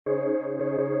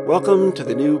Welcome to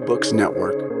the New Books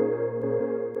Network.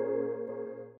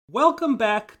 Welcome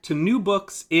back to New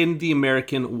Books in the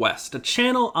American West, a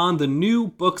channel on the New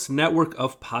Books Network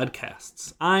of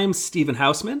podcasts. I'm Stephen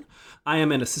Hausman. I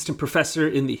am an assistant professor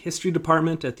in the history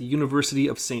department at the University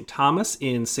of St. Thomas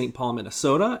in St. Paul,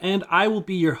 Minnesota, and I will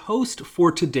be your host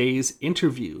for today's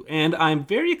interview. And I'm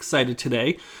very excited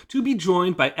today to be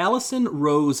joined by Alison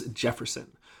Rose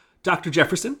Jefferson. Dr.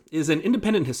 Jefferson is an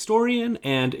independent historian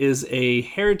and is a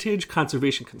heritage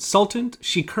conservation consultant.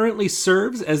 She currently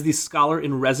serves as the scholar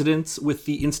in residence with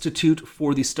the Institute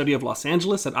for the Study of Los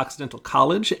Angeles at Occidental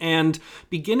College, and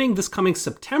beginning this coming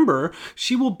September,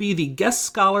 she will be the guest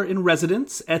scholar in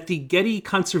residence at the Getty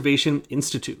Conservation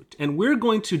Institute. And we're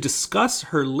going to discuss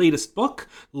her latest book,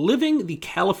 Living the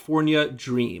California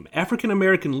Dream: African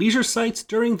American Leisure Sites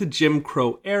During the Jim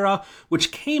Crow Era,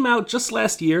 which came out just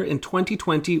last year in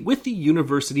 2020 with the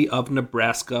University of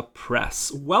Nebraska Press.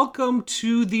 Welcome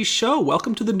to the show.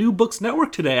 Welcome to the New Books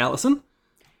Network today, Alison.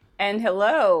 And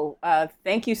hello.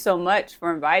 Thank you so much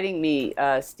for inviting me,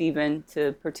 Stephen,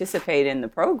 to participate in the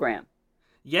program.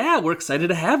 Yeah, we're excited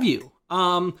to have you.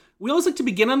 We always like to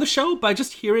begin on the show by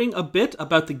just hearing a bit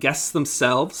about the guests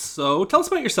themselves. So tell us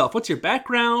about yourself. What's your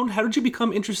background? How did you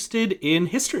become interested in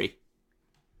history?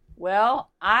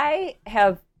 Well, I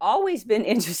have always been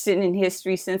interested in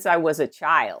history since I was a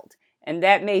child. And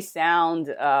that may sound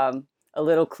a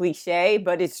little cliche,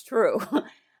 but it's true.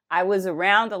 I was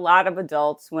around a lot of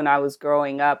adults when I was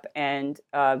growing up, and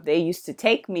they used to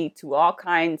take me to all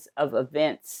kinds of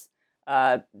events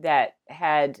that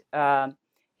had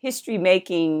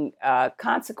history-making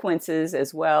consequences,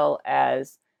 as well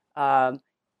as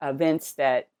events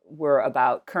that were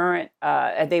about current.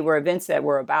 They were events that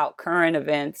were about current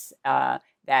events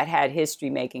that had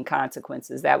history-making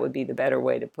consequences. That would be the better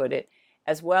way to put it,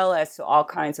 as well as to all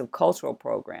kinds of cultural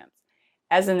programs.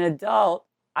 As an adult,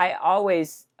 I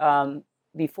always,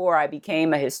 before I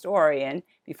became a historian,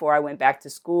 before I went back to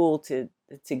school to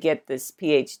get this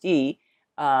PhD,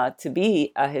 to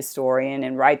be a historian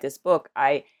and write this book,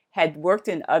 I had worked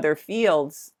in other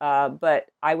fields,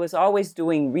 but I was always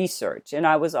doing research, and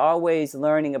I was always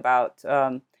learning about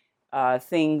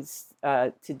things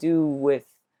to do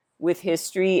with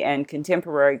history and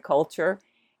contemporary culture.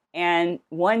 And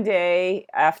one day,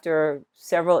 after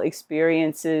several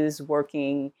experiences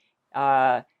working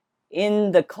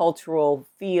in the cultural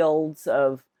fields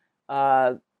of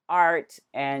art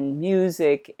and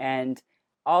music, and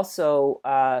also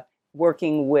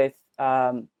working with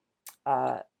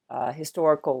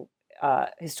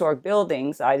historic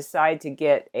buildings, I decided to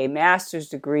get a master's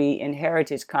degree in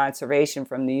heritage conservation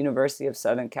from the University of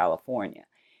Southern California.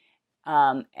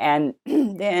 And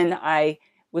then I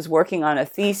was working on a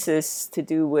thesis to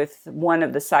do with one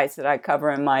of the sites that I cover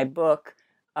in my book,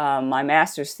 my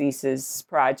master's thesis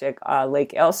project,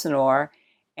 Lake Elsinore.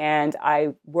 And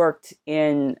I went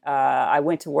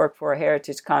to work for a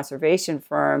heritage conservation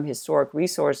firm, Historic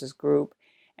Resources Group.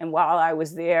 And while I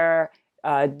was there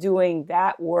doing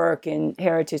that work in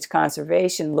heritage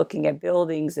conservation, looking at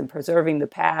buildings and preserving the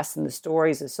past and the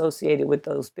stories associated with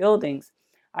those buildings,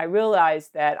 I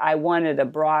realized that I wanted a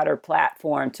broader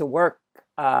platform to work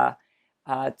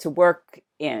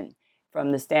in,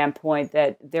 from the standpoint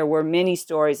that there were many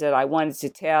stories that I wanted to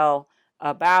tell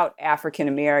about African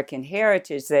American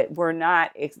heritage that were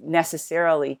not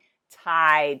necessarily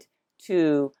tied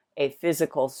to a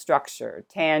physical structure,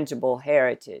 tangible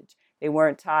heritage. They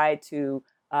weren't tied to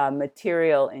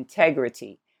material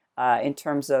integrity in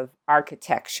terms of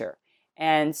architecture.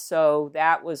 And so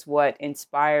that was what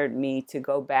inspired me to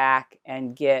go back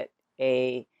and get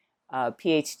a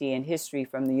PhD in history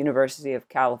from the University of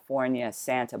California,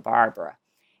 Santa Barbara.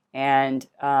 And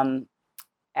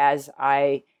as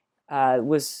I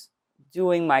was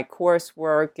doing my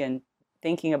coursework and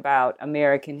thinking about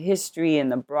American history in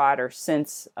the broader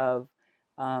sense of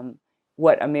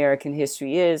what American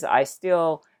history is, I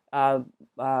still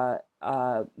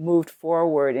moved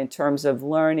forward in terms of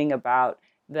learning about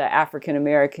the African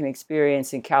American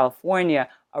experience in California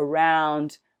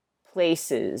around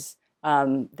places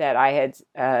that I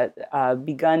had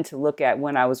begun to look at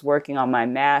when I was working on my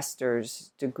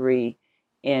master's degree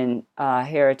in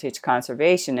heritage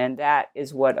conservation. And that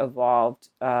is what evolved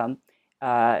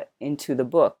into the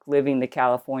book, Living the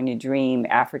California Dream: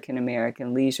 African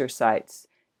American Leisure Sites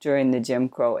During the Jim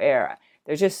Crow Era.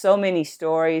 There's just so many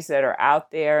stories that are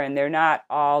out there, and they're not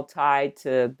all tied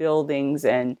to buildings.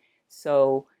 And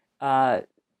so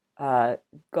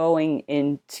going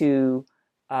into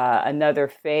another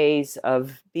phase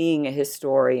of being a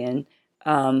historian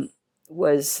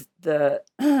was the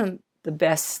the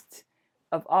best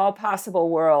of all possible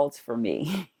worlds for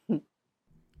me.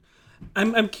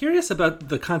 I'm curious about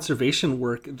the conservation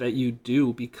work that you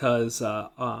do because,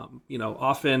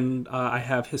 often I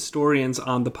have historians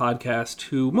on the podcast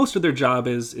who most of their job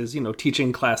is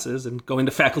teaching classes and going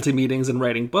to faculty meetings and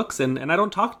writing books. And I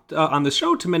don't talk on the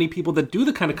show to many people that do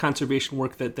the kind of conservation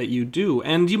work that you do.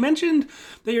 And you mentioned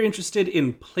that you're interested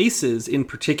in places in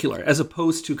particular, as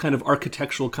opposed to kind of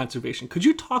architectural conservation. Could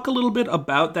you talk a little bit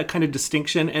about that kind of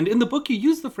distinction? And in the book, you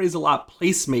use the phrase a lot,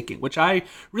 placemaking, which I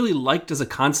really liked as a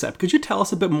concept. Could you tell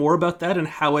us a bit more about that and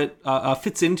how it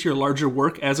fits into your larger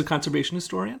work as a conservation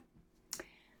historian?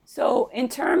 So in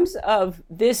terms of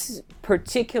this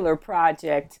particular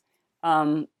project,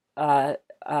 the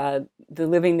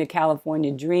Living the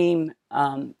California Dream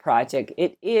project,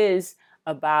 it is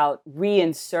about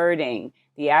reinserting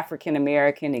the African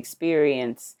American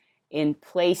experience in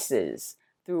places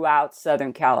throughout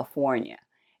Southern California.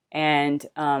 And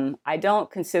I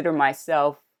don't consider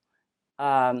myself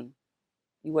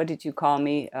what did you call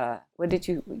me?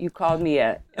 You called me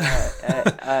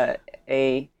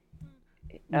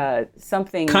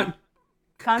something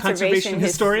conservation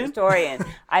historian.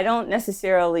 I don't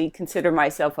necessarily consider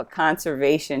myself a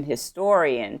conservation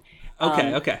historian.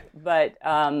 Okay. But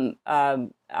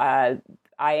I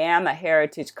am a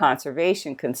heritage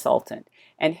conservation consultant,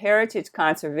 and heritage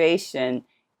conservation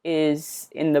is,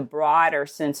 in the broader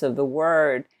sense of the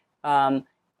word,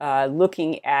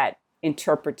 looking at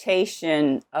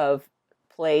interpretation of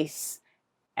place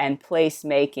and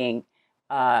placemaking,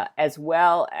 as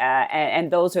well and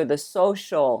those are the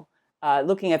social,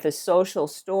 looking at the social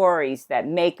stories that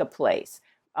make a place,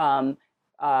 as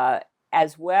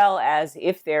well as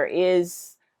if there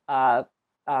is a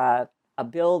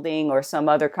building or some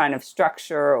other kind of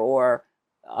structure or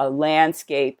a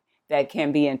landscape that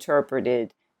can be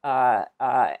interpreted at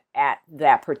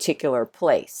that particular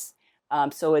place.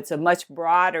 So it's a much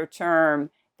broader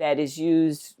term that is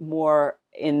used more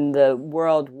in the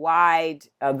worldwide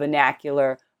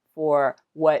vernacular for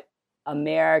what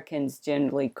Americans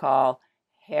generally call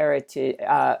heritage,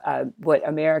 what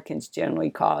Americans generally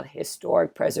call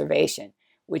historic preservation,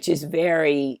 which is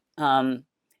very,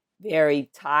 very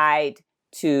tied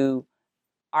to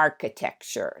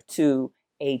architecture, to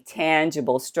a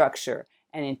tangible structure,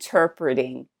 and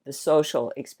interpreting the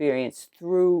social experience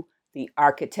through the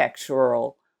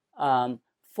architectural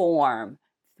form,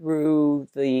 through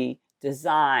the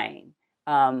design.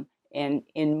 And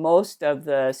in most of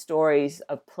the stories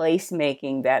of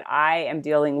placemaking that I am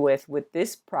dealing with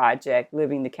this project,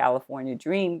 Living the California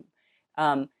Dream,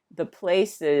 the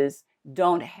places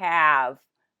don't have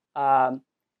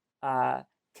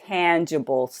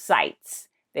tangible sites.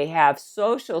 They have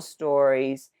social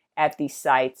stories at these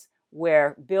sites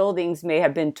where buildings may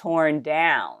have been torn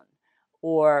down,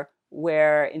 or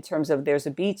where, in terms of, there's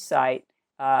a beach site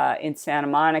in Santa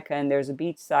Monica, and there's a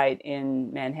beach site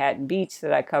in Manhattan Beach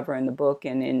that I cover in the book,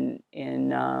 and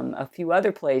in a few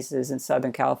other places in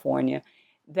Southern California,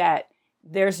 that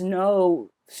there's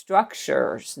no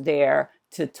structures there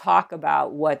to talk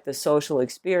about what the social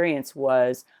experience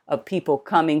was of people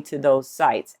coming to those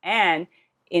sites. And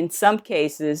in some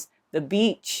cases, the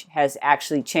beach has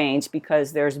actually changed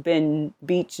because there's been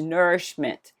beach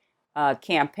nourishment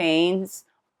campaigns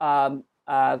from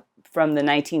the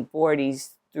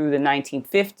 1940s through the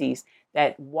 1950s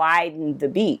that widened the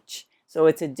beach. So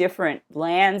it's a different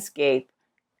landscape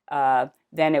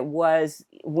than it was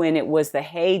when it was the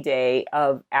heyday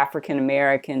of African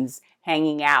Americans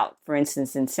hanging out, for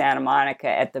instance, in Santa Monica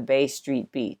at the Bay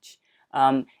Street Beach.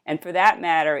 And for that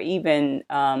matter, even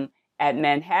at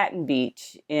Manhattan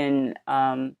Beach in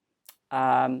South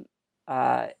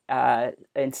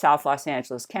Los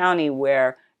Angeles County,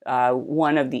 where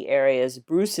one of the areas,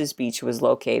 Bruce's Beach, was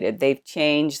located. They've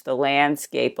changed the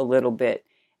landscape a little bit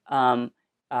from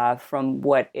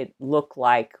what it looked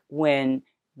like when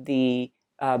the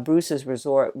Bruce's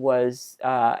Resort was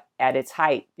at its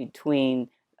height between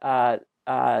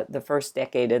the first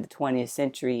decade of the 20th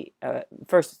century,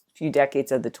 first few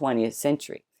decades of the 20th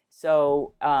century.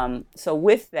 So,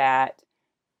 with that,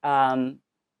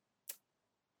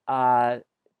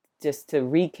 just to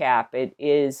recap, it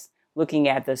is looking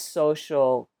at the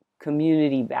social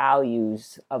community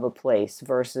values of a place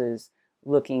versus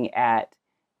looking at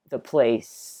the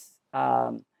place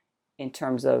in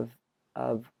terms of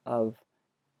a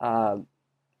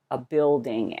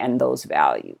building and those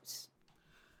values.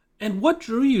 And what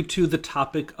drew you to the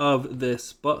topic of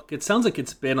this book? It sounds like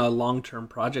it's been a long-term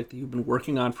project that you've been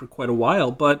working on for quite a while,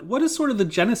 but what is sort of the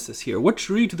genesis here? What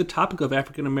drew you to the topic of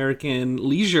African American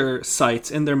leisure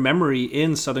sites and their memory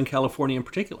in Southern California in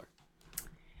particular?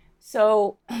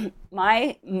 So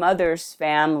my mother's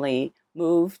family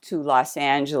moved to Los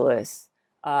Angeles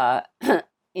uh,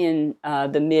 in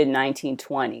the mid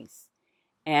 1920s.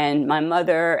 And my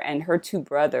mother and her two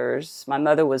brothers, my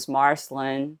mother was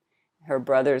Marcelin, her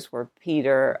brothers were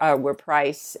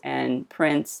Price and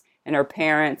Prince, and her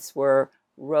parents were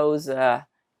Rosa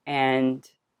and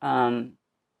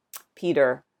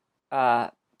Peter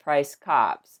Price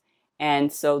Cobbs.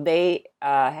 And so they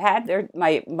had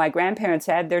my grandparents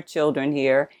had their children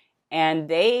here, and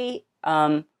they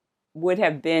would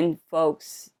have been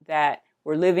folks that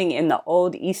were living in the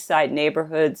old East Side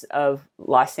neighborhoods of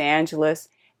Los Angeles,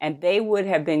 and they would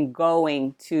have been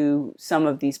going to some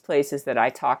of these places that I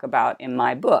talk about in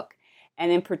my book.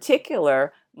 And in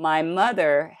particular, my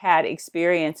mother had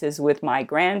experiences with my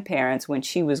grandparents when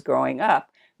she was growing up,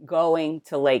 going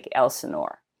to Lake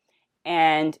Elsinore.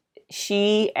 And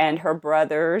she and her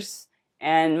brothers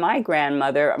and my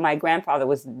grandfather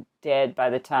was dead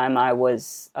by the time I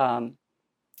was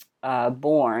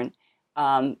born.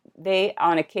 They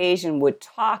on occasion would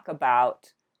talk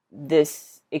about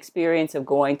this experience of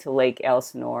going to Lake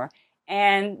Elsinore.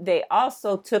 And they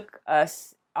also took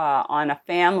us on a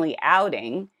family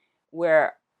outing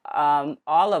where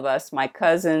all of us, my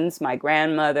cousins, my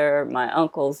grandmother, my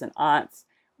uncles and aunts,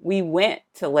 we went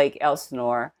to Lake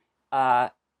Elsinore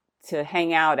to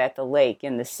hang out at the lake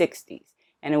in the 60s.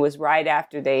 And it was right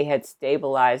after they had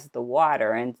stabilized the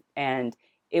water. And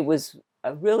it was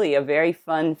really a very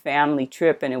fun family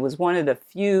trip. And it was one of the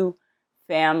few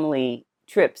family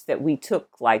trips that we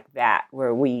took like that,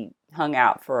 where we hung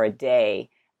out for a day,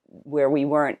 where we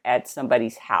weren't at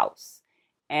somebody's house.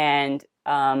 And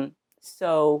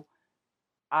so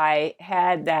I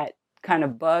had that kind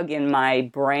of bug in my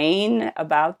brain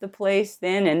about the place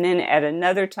then. And then at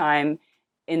another time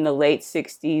in the late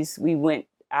 60s, we went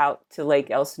out to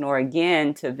Lake Elsinore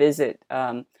again to visit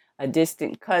a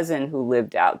distant cousin who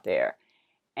lived out there.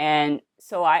 And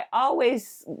so I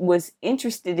always was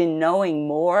interested in knowing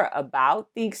more about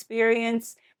the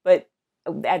experience, but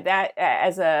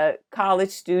as a college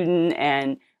student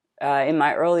and in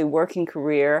my early working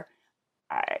career,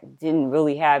 I didn't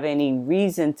really have any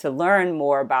reason to learn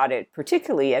more about it,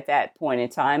 particularly at that point in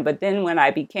time. But then when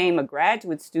I became a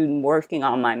graduate student working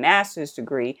on my master's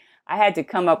degree, I had to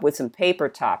come up with some paper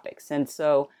topics. And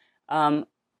so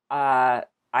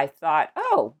I thought,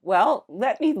 oh, well,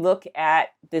 let me look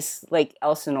at this Lake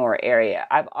Elsinore area.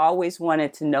 I've always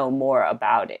wanted to know more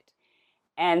about it.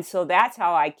 And so that's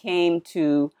how I came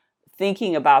to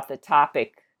thinking about the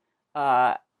topic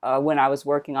when I was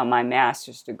working on my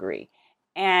master's degree.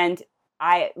 And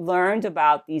I learned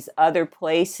about these other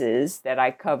places that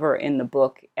I cover in the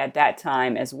book at that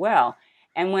time as well.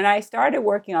 And when I started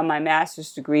working on my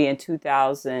master's degree in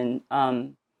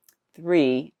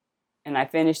 2003, and I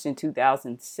finished in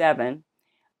 2007,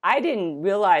 I didn't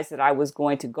realize that I was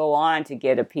going to go on to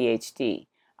get a PhD.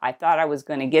 I thought I was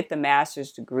going to get the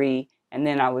master's degree, and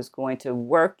then I was going to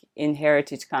work in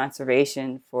heritage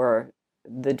conservation for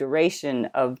the duration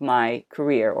of my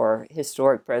career, or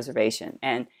historic preservation.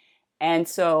 And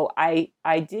so I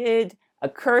did a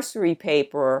cursory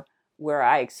paper where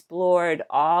I explored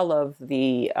all of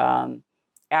the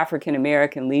African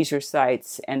American leisure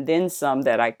sites, and then some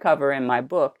that I cover in my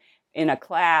book, in a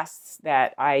class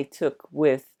that I took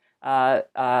with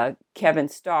Kevin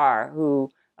Starr,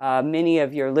 who many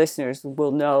of your listeners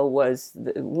will know was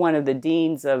one of the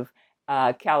deans of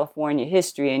California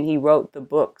history, and he wrote the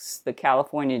books, the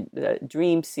California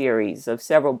Dream series of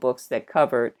several books that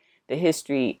covered the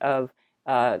history of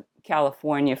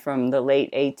California from the late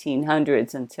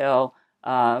 1800s until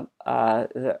the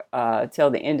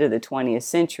end of the 20th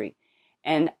century.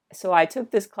 And so I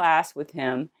took this class with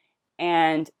him,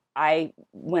 and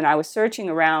when I was searching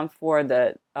around for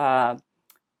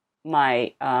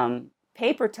my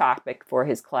paper topic for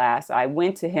his class, I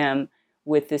went to him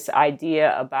with this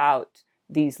idea about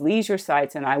these leisure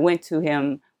sites, and I went to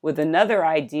him with another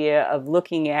idea of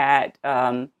looking at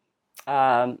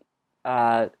the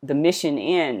Mission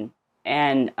Inn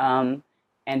and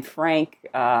Frank.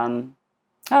 I'm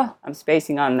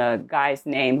spacing on the guy's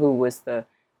name who was the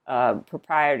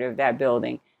proprietor of that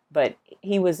building, but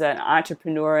he was an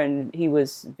entrepreneur, and he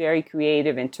was very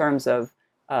creative in terms of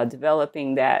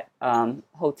developing that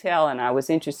hotel, and I was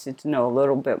interested to know a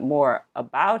little bit more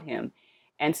about him.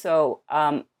 And so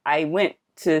I went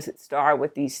to start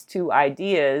with these two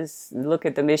ideas, look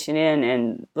at the Mission Inn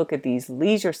and look at these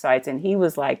leisure sites. And he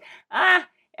was like,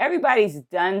 everybody's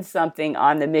done something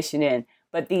on the Mission Inn,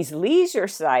 but these leisure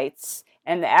sites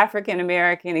and the African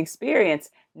American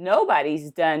experience, nobody's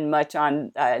done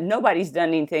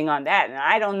anything on that. And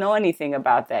I don't know anything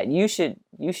about that. You should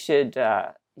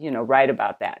write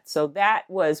about that. So that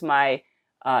was my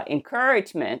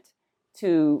encouragement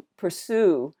to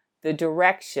pursue the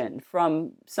direction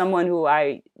from someone who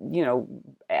I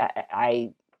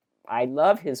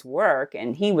love his work,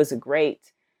 and he was a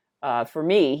great, for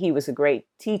me, he was a great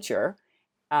teacher,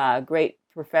 great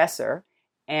professor,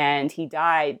 and he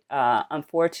died,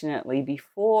 unfortunately,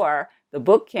 before the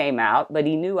book came out, but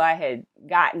he knew I had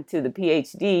gotten to the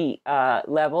PhD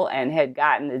level and had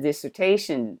gotten the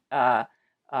dissertation.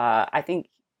 I think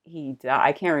he died,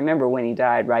 I can't remember when he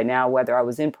died right now, whether I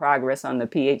was in progress on the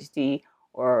PhD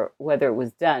or whether it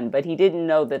was done, but he didn't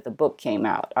know that the book came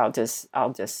out. I'll just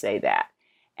say that.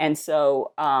 And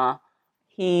so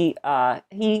he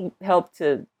helped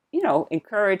to,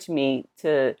 encourage me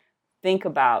to think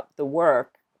about the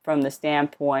work from the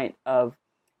standpoint of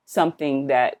something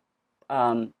that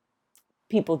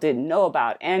people didn't know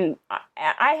about. And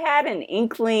I had an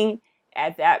inkling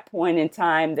at that point in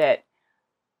time that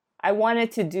I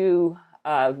wanted to do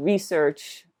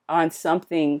research on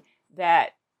something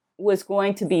that was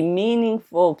going to be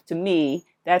meaningful to me.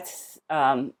 That's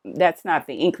not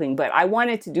the inkling, but I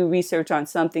wanted to do research on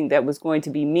something that was going to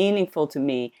be meaningful to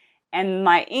me. And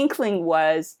my inkling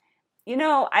was,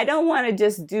 I don't want to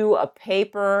just do a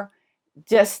paper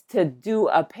just to do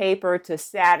a paper to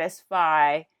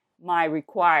satisfy my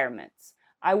requirements.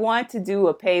 I want to do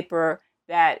a paper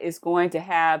that is going to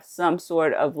have some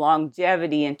sort of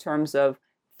longevity in terms of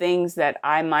things that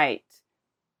I might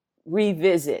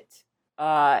revisit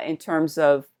in terms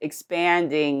of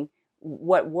expanding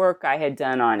what work I had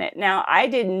done on it. Now, I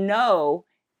didn't know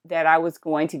that I was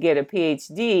going to get a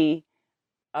PhD,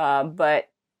 but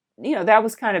that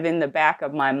was kind of in the back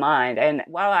of my mind. And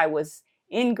while I was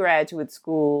in graduate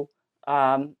school,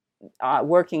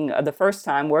 working the first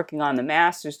time working on the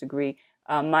master's degree,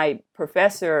 my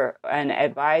professor and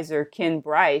advisor, Ken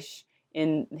Breisch,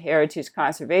 in heritage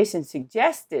conservation,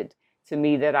 suggested to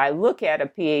me that I look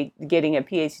at getting a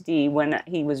PhD when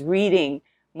he was reading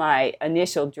my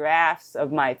initial drafts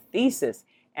of my thesis.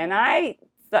 And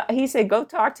he said, go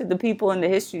talk to the people in the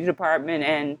history department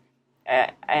and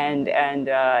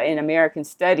in American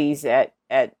Studies at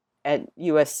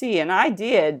USC. And I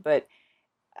did, but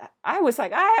I was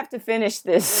like, I have to finish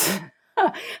this.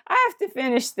 I have to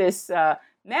finish this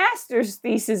master's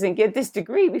thesis and get this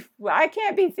degree. I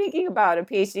can't be thinking about a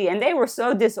PhD. And they were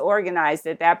so disorganized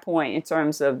at that point in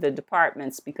terms of the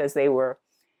departments, because they were,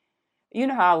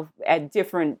 how at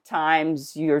different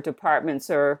times your departments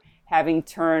are having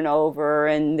turnover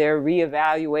and they're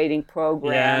reevaluating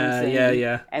programs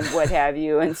and what have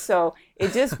you. And so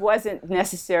it just wasn't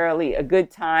necessarily a good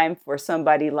time for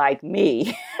somebody like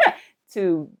me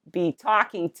to be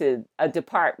talking to a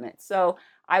department. So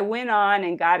I went on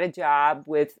and got a job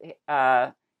with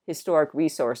Historic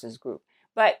Resources Group.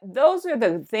 But those are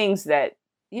the things that,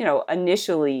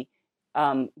 initially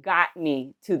got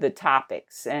me to the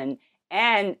topics. And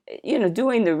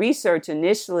doing the research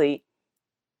initially,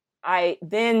 I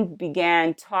then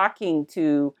began talking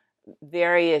to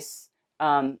various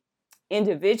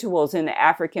individuals in the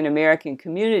African American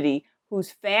community whose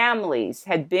families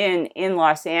had been in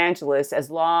Los Angeles as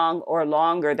long or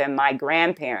longer than my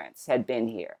grandparents had been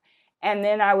here. And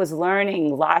then I was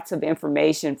learning lots of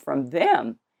information from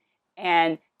them.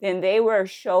 And then they were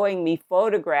showing me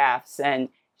photographs and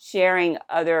sharing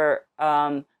other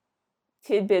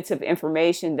tidbits of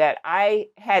information that I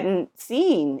hadn't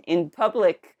seen in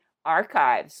public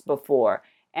archives before.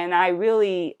 And I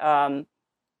really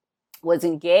was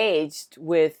engaged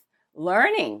with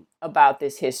learning about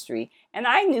this history. And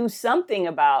I knew something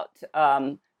about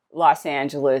Los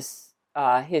Angeles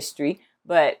history,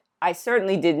 but I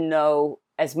certainly didn't know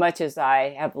as much as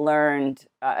I have learned,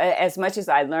 as much as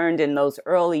I learned in those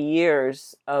early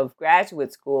years of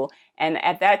graduate school. And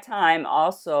at that time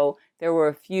also, there were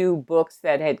a few books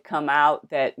that had come out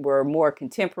that were more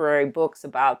contemporary books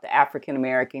about the African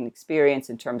American experience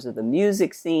in terms of the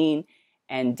music scene.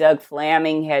 And Doug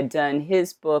Flaming had done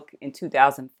his book in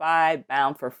 2005,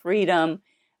 Bound for Freedom.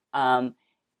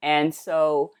 And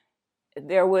so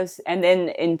there was, and then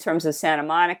in terms of Santa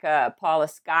Monica, Paula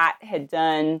Scott had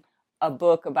done a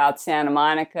book about Santa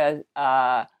Monica,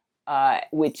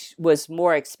 which was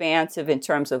more expansive in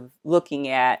terms of looking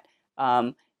at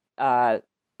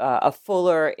a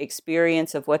fuller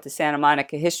experience of what the Santa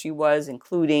Monica history was,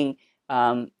 including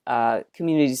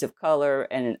communities of color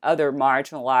and other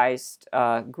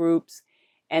marginalized groups.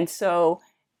 And so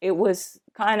it was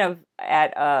kind of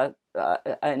at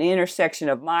an intersection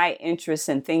of my interests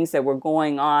and things that were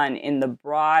going on in the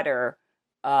broader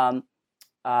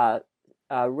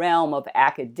realm of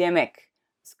academic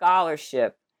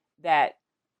scholarship that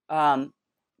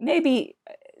maybe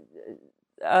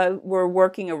were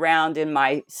working around in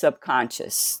my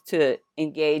subconscious to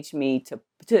engage me,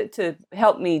 to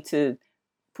help me to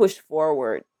push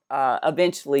forward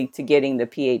eventually to getting the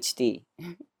PhD.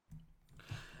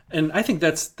 And I think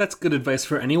that's good advice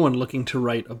for anyone looking to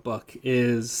write a book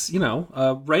is,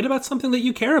 write about something that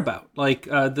you care about. Like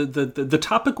the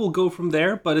topic will go from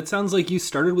there, but it sounds like you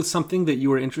started with something that you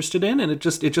were interested in, and it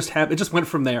just went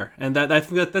from there. And I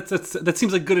think that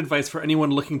seems like good advice for anyone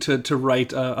looking to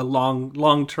write a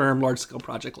long-term, large-scale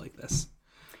project like this.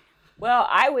 Well,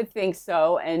 I would think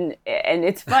so. And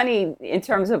it's funny in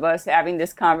terms of us having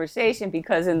this conversation,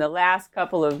 because in the last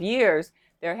couple of years,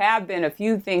 there have been a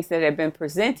few things that have been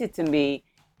presented to me,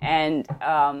 and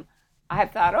I have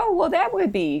thought, oh, well, that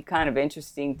would be kind of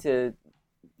interesting to,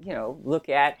 look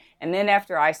at. And then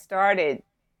after I started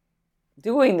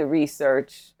doing the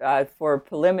research for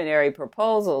preliminary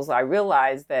proposals, I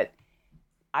realized that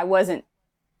I wasn't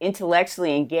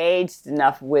intellectually engaged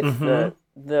enough with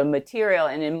the material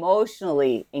and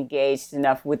emotionally engaged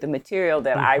enough with the material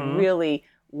that I really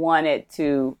wanted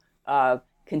to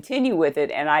continue with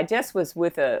it. And I just was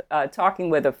talking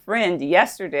with a friend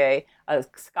yesterday, a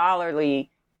scholarly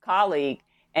colleague,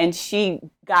 and she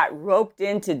got roped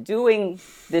into doing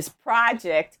this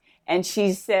project. And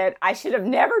she said, I should have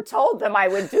never told them I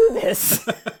would do this.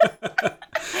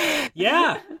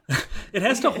 Yeah, it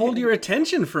has to hold your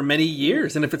attention for many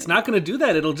years. And if it's not going to do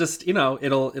that, it'll just,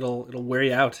 it'll wear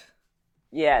you out.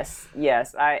 Yes,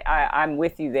 I'm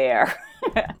with you there.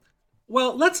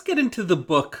 Well, let's get into the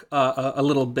book a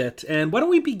little bit. And why don't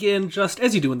we begin, just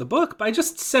as you do in the book, by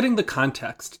just setting the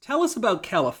context. Tell us about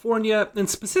California, and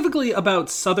specifically about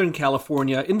Southern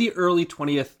California in the early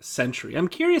 20th century. I'm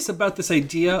curious about this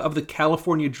idea of the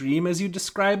California dream as you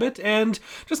describe it, and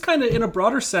just kind of in a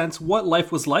broader sense, what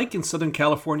life was like in Southern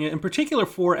California, in particular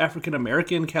for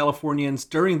African-American Californians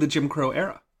during the Jim Crow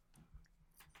era.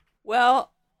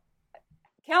 Well,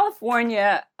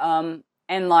 California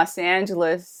and Los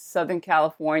Angeles, Southern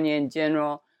California in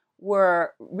general,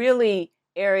 were really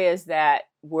areas that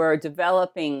were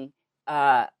developing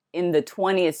in the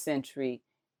 20th century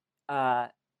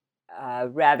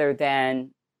rather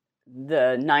than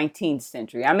the 19th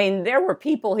century. I mean, there were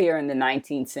people here in the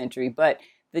 19th century, but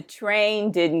the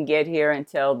train didn't get here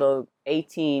until the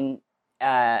 1880s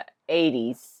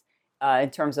in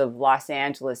terms of Los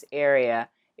Angeles area.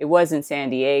 It was in San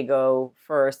Diego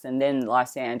first and then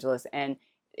Los Angeles. And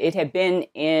it had been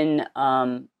in,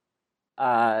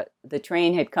 the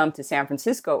train had come to San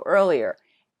Francisco earlier.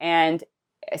 And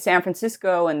San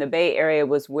Francisco and the Bay Area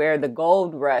was where the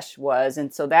gold rush was.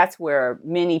 And so that's where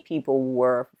many people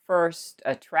were first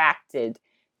attracted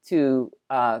to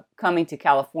coming to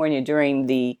California during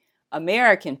the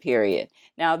American period.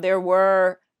 Now, there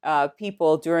were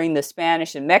people during the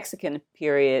Spanish and Mexican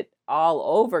period all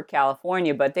over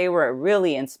California, but they were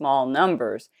really in small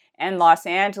numbers. And Los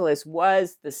Angeles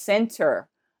was the center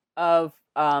of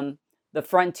the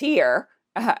frontier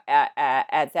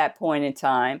at that point in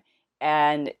time.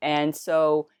 And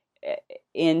so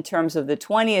in terms of the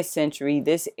 20th century,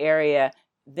 this area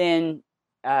then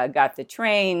got the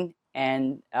train,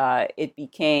 and it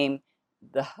became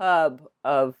the hub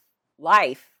of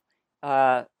life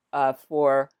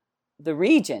for the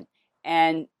region.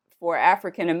 And for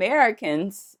African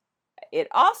Americans, it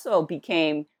also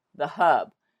became the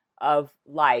hub of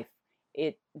life.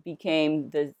 It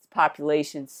became the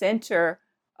population center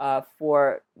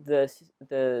for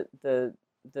the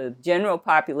general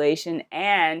population,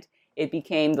 and it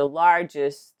became the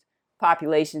largest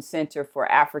population center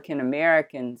for African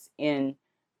Americans in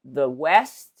the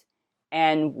West,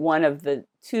 and one of the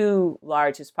two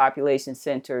largest population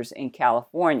centers in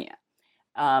California.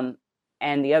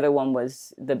 And the other one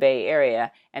was the Bay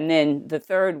Area. And then the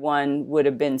third one would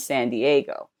have been San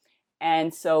Diego.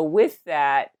 And so with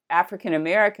that, African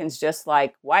Americans, just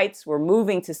like whites, were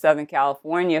moving to Southern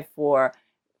California for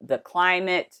the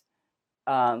climate,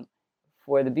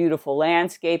 for the beautiful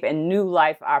landscape, and new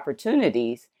life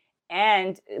opportunities.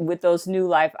 And with those new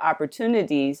life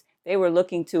opportunities, they were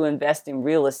looking to invest in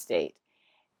real estate.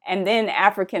 And then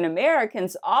African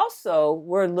Americans also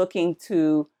were looking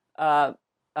to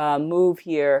move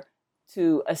here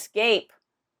to escape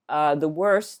the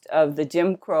worst of the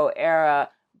Jim Crow era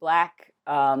Black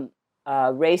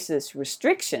racist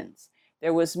restrictions.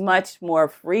 There was much more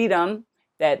freedom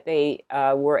that they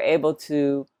were able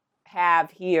to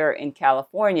have here in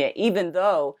California, even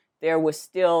though there was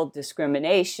still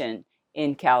discrimination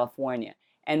in California.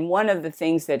 And one of the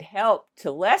things that helped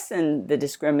to lessen the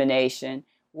discrimination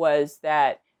was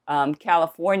that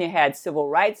California had civil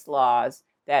rights laws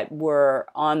that were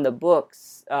on the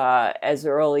books as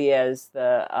early as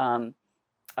the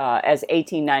as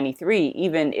 1893,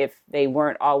 even if they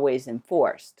weren't always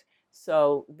enforced.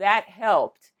 So that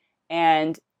helped,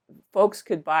 and folks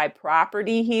could buy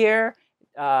property here.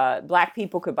 Black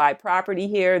people could buy property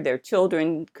here. Their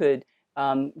children could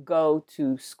go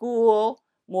to school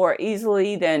more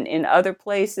easily than in other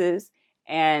places.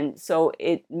 And so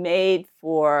it made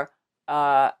for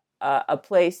a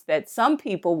place that some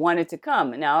people wanted to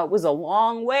come. Now, it was a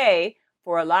long way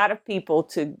for a lot of people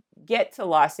to get to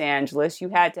Los Angeles. You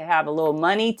had to have a little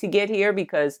money to get here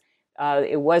because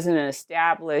it wasn't an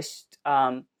established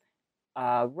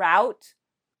route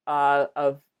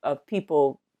of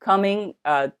people coming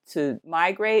to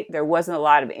migrate. There wasn't a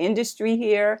lot of industry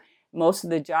here. Most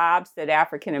of the jobs that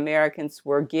African Americans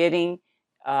were getting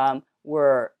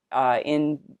were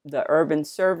in the urban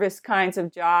service kinds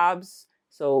of jobs.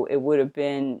 So it would have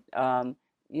been,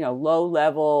 low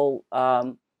level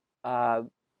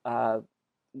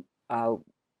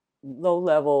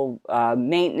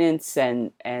maintenance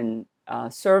and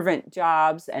servant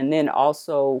jobs, and then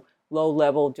also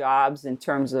low-level jobs in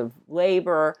terms of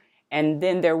labor. And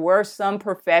then there were some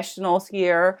professionals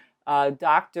here,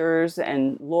 doctors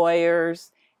and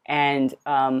lawyers, and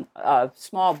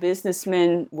small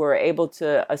businessmen were able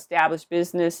to establish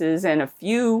businesses, and a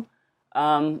few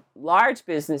large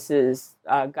businesses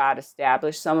got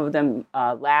established. Some of them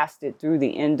lasted through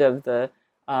the end of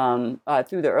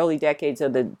through the early decades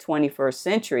of the 21st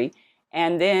century.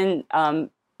 And then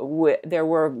there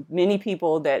were many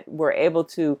people that were able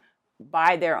to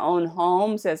buy their own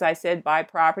homes, as I said, buy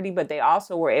property, but they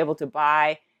also were able to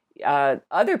buy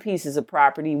other pieces of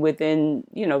property within,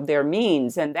 their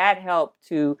means. And that helped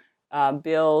to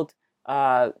build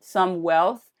some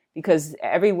wealth, because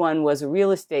everyone was a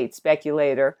real estate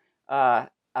speculator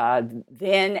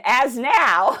then as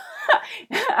now.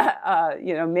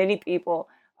 Many people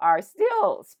are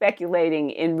still speculating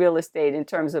in real estate in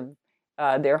terms of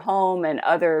their home and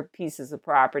other pieces of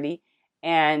property.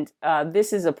 And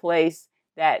this is a place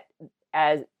that,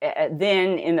 as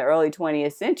then in the early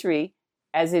 20th century,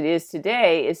 as it is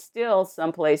today, is still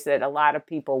someplace that a lot of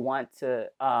people want to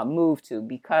move to,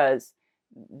 because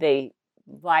they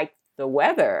like the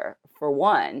weather, for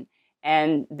one,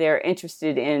 and they're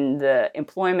interested in the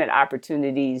employment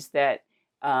opportunities that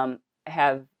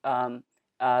have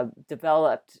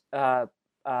developed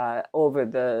over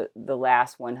the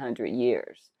last 100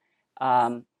 years.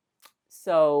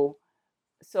 So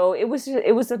it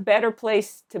was a better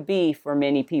place to be for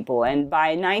many people. And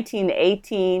by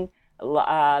 1918,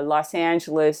 Los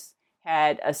Angeles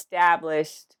had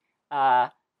established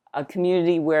a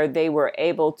community where they were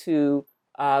able to,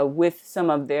 with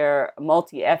some of their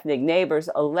multi-ethnic neighbors,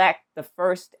 elect the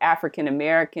first African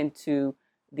American to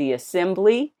the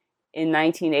assembly in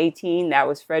 1918. That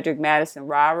was Frederick Madison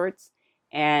Roberts.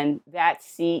 And that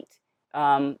seat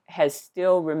has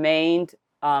still remained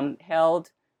held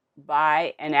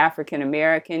by an African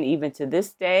American even to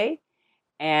this day.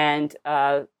 And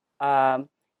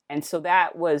so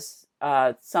that was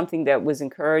something that was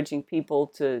encouraging people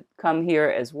to come here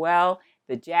as well.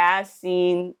 The jazz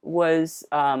scene was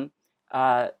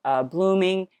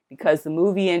blooming because the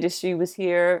movie industry was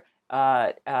here.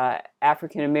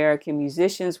 African American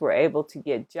musicians were able to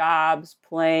get jobs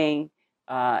playing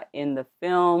in the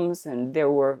films, and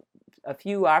there were a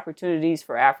few opportunities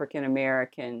for African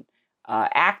American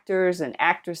actors and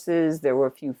actresses. There were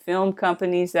a few film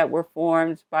companies that were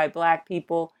formed by Black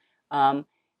people.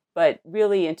 But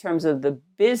really, in terms of the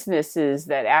businesses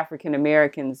that African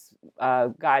Americans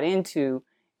got into,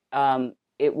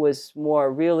 it was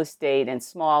more real estate and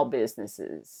small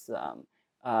businesses,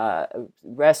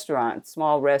 restaurants,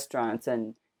 small restaurants,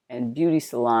 and beauty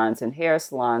salons and hair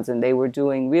salons. And they were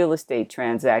doing real estate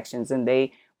transactions, and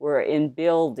they were in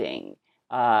building.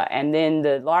 And then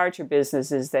the larger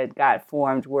businesses that got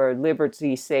formed were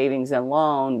Liberty Savings and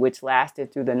Loan, which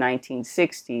lasted through the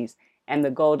 1960s, and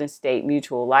the Golden State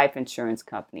Mutual Life Insurance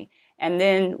Company. And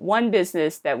then one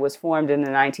business that was formed in the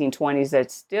 1920s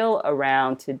that's still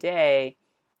around today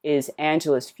is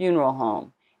Angela's Funeral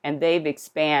Home. And they've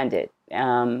expanded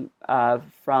from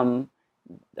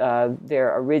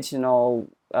their original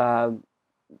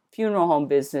funeral home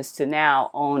business to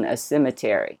now own a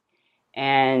cemetery.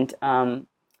 And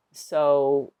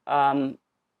so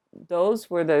those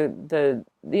were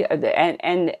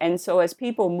and so as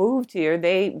people moved here,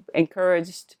 they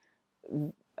encouraged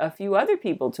a few other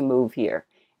people to move here,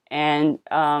 and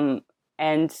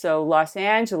so Los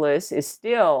Angeles is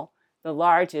still the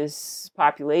largest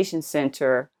population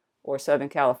center, or Southern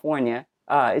California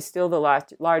is still the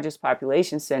largest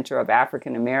population center of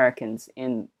African Americans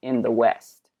in the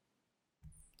West.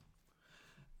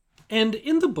 And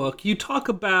in the book, you talk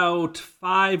about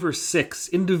 5 or 6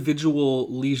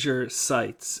 individual leisure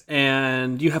sites,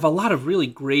 and you have a lot of really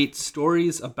great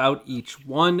stories about each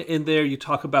one in there. You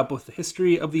talk about both the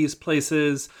history of these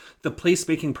places, the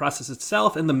placemaking process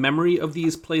itself, and the memory of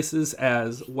these places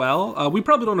as well. We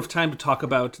probably don't have time to talk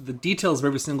about the details of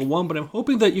every single one, but I'm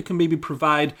hoping that you can maybe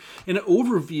provide an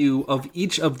overview of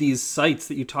each of these sites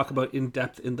that you talk about in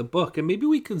depth in the book. And maybe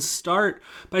we can start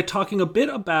by talking a bit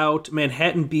about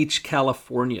Manhattan Beach,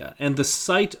 California, and the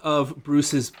site of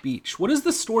Bruce's Beach. What is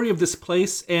the story of this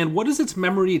place, and what is its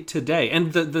memory today,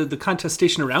 and the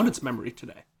contestation around its memory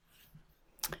today?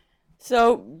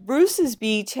 So Bruce's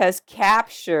Beach has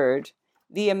captured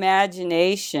the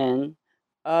imagination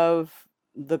of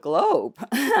the globe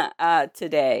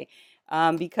today,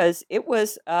 because it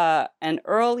was an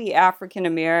early African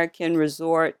American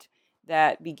resort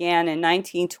that began in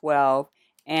 1912,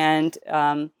 and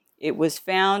it was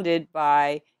founded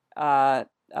by a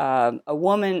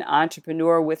woman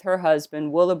entrepreneur with her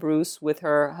husband, Willa Bruce, with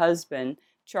her husband,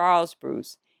 Charles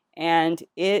Bruce. And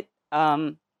it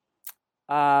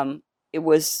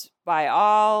was, by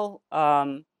all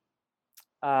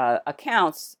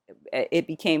accounts, it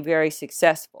became very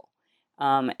successful.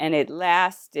 And it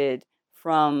lasted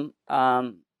from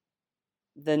from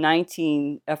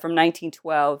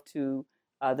 1912 to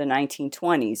the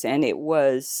 1920s. And it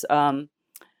was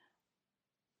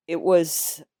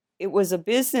a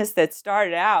business that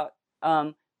started out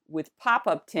with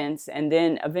pop-up tents, and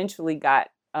then eventually got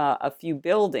a few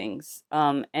buildings.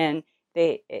 And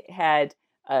they had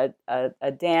a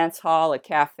dance hall, a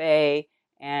cafe,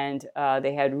 and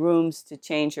they had rooms to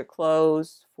change your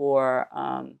clothes for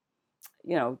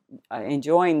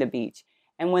enjoying the beach.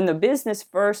 And when the business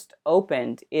first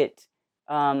opened, it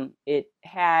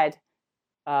had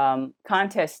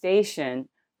contestation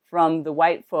from the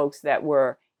white folks that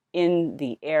were in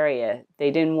the area.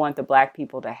 They didn't want the black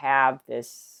people to have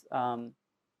this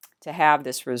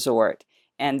resort,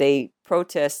 and they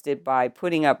protested by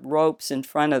putting up ropes in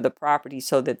front of the property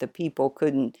so that the people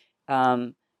couldn't,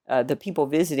 the people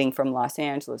visiting from Los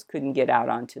Angeles couldn't get out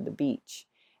onto the beach.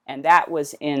 And that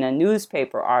was in a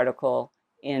newspaper article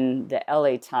in the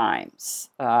LA Times.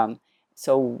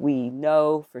 So we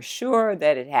know for sure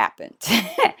that it happened.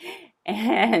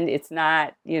 And it's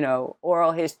not,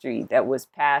 oral history that was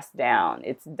passed down.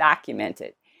 It's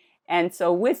documented. And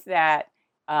so with that,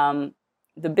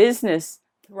 the business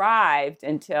thrived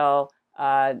until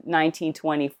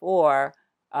 1924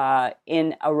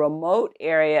 in a remote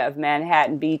area of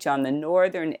Manhattan Beach on the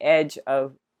northern edge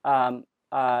of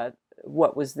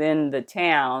what was then the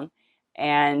town,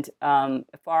 and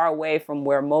far away from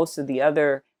where most of the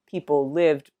other people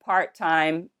lived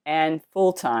part-time and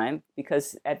full-time,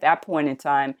 because at that point in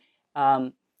time,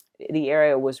 the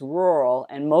area was rural,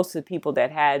 and most of the people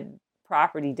that had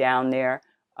property down there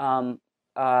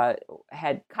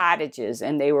had cottages,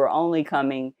 and they were only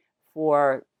coming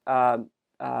for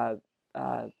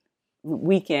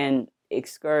weekend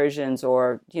excursions,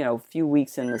 or a few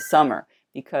weeks in the summer,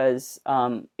 because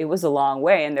it was a long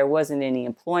way and there wasn't any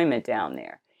employment down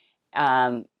there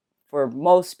for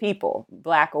most people,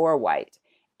 black or white.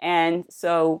 And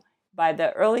so by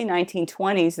the early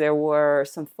 1920s, there were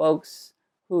some folks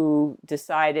who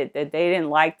decided that they didn't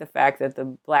like the fact that the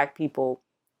black people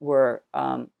were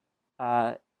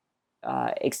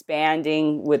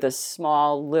expanding with a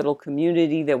small little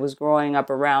community that was growing up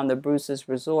around the Bruce's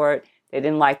Resort. They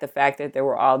didn't like the fact that there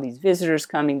were all these visitors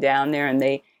coming down there, and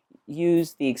they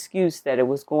used the excuse that it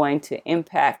was going to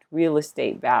impact real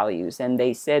estate values. And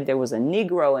they said there was a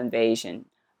Negro invasion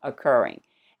occurring.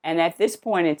 And at this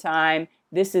point in time,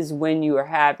 this is when you are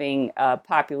having a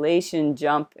population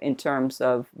jump in terms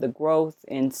of the growth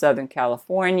in Southern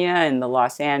California and the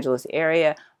Los Angeles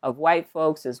area of white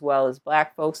folks as well as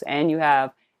black folks. And you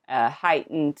have a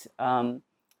heightened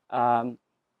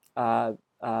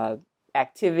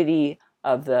activity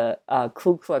of the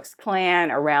Ku Klux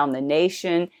Klan around the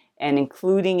nation, and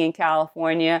including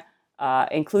California,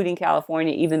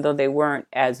 even though they weren't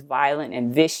as violent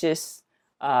and vicious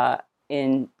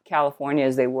in California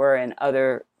as they were in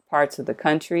other parts of the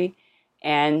country.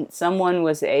 And someone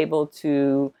was able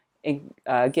to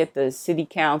get the city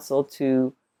council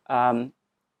to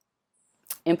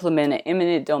implement an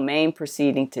eminent domain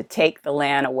proceeding to take the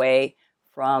land away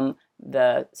from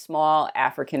the small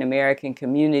African American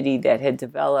community that had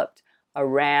developed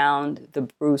around the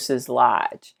Bruce's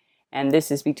Lodge. And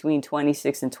this is between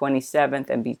 26th and 27th,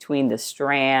 and between the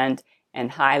Strand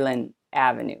and Highland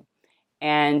Avenue.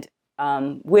 And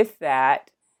with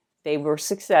that, they were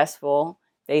successful.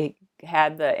 They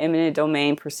had the eminent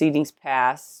domain proceedings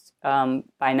passed by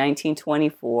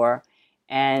 1924,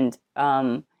 And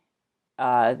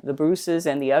the Bruces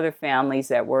and the other families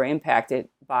that were impacted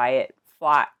by it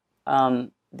fought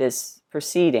this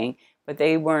proceeding, but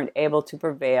they weren't able to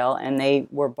prevail, and they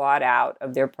were bought out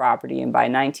of their property. And by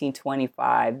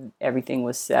 1925, everything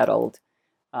was settled.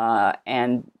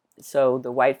 And so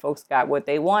the white folks got what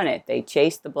they wanted. They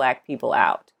chased the black people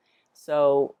out.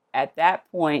 So at that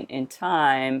point in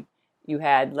time, you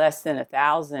had less than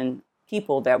 1,000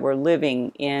 people that were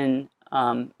living in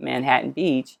Manhattan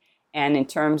Beach. And in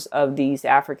terms of these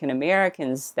African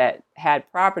Americans that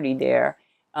had property there,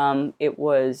 it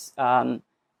was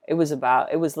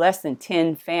less than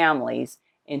 10 families.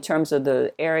 In terms of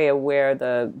the area where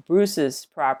the Bruces'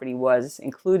 property was,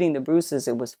 including the Bruces,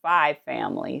 it was 5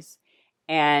 families.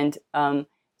 And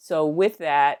so with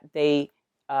that, they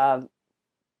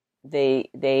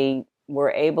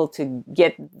were able to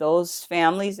get those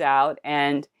families out,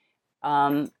 and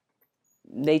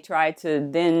they tried to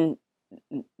then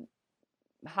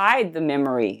hide the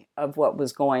memory of what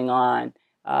was going on,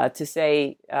 to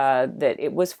say that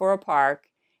it was for a park,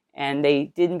 and they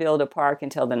didn't build a park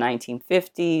until the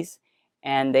 1950s,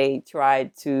 and they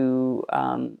tried to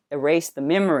erase the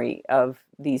memory of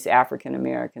these African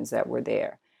Americans that were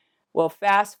there. Well,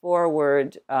 fast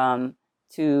forward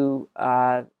to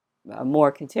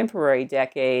more contemporary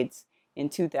decades. In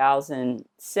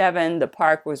 2007, the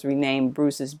park was renamed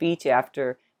Bruce's Beach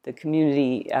after the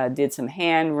community did some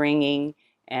hand-wringing,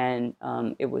 and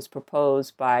it was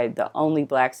proposed by the only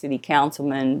black city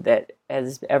councilman that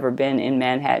has ever been in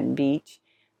Manhattan Beach,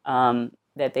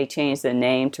 that they changed the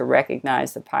name to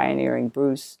recognize the pioneering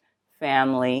Bruce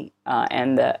family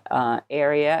and the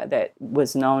area that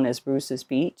was known as Bruce's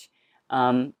Beach.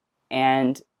 And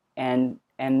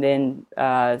then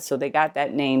so they got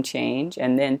that name change,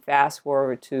 and then fast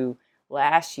forward to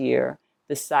last year,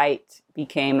 the site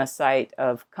became a site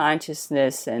of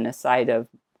consciousness and a site of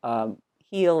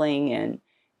healing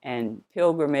and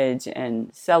pilgrimage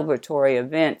and celebratory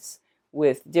events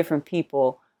with different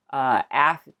people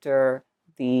after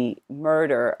the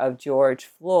murder of George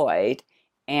Floyd,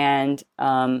 and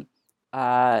the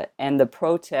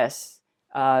protests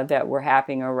that were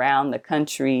happening around the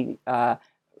country to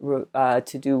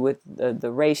do with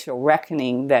the racial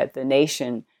reckoning that the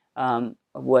nation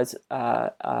was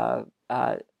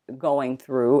going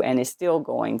through and is still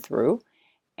going through.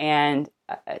 And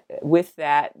with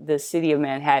that, the city of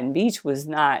Manhattan Beach was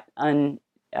not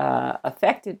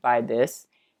affected by this,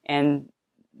 and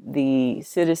the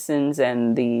citizens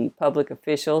and the public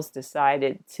officials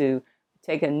decided to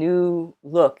take a new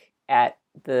look at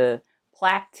the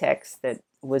plaque text that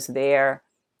was there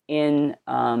in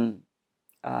on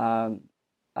the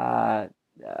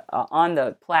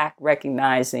plaque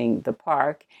recognizing the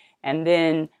park. And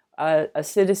then a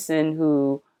citizen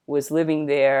who was living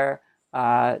there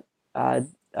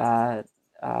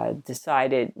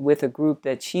decided, with a group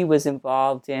that she was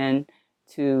involved in,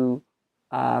 to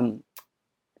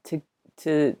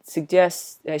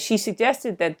suggest. She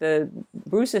suggested that the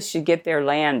Bruces should get their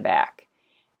land back,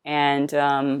 and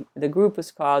the group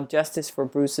was called Justice for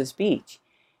Bruce's Beach.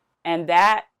 And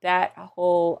that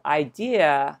whole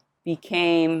idea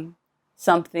became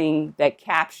something that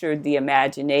captured the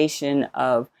imagination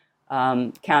of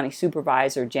County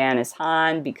Supervisor Janice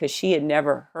Hahn, because she had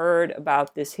never heard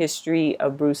about this history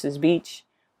of Bruce's Beach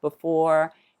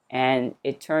before. And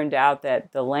it turned out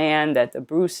that the land that the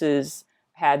Bruces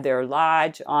had their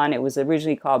lodge on, it was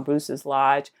originally called Bruce's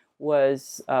Lodge,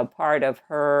 was part of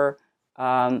her,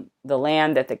 the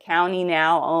land that the county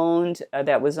now owned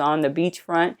that was on the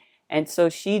beachfront. And so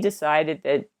she decided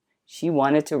that she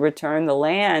wanted to return the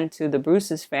land to the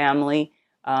Bruce's family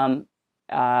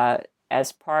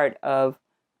as part of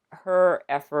her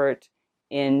effort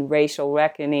in racial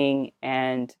reckoning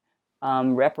and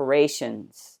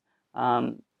reparations.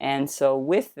 And so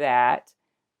with that,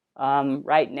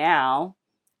 right now,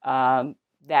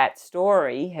 that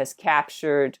story has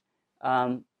captured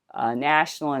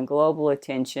national and global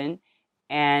attention,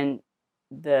 and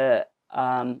the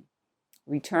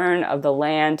return of the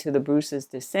land to the Bruce's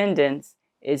descendants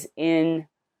is in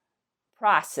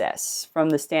process, from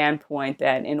the standpoint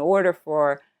that in order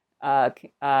for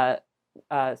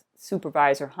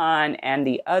Supervisor Hahn and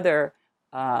the other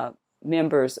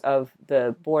members of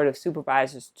the Board of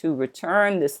Supervisors to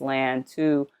return this land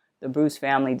to the Bruce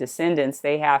family descendants,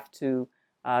 they have to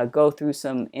go through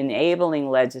some enabling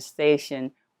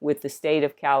legislation with the state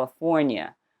of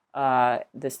California,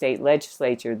 the state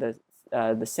legislature,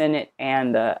 the Senate,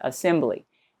 and the Assembly.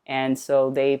 And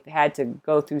so they've had to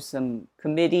go through some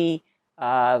committee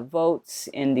votes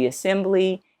in the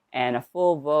Assembly and a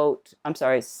full vote,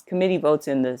 committee votes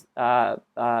in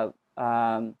the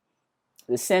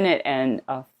the Senate and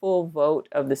a full vote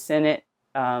of the Senate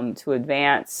to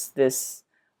advance this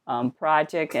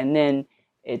project. And then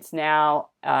it's now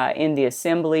in the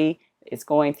Assembly. It's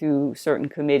going through certain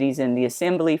committees in the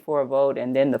Assembly for a vote,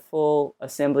 and then the full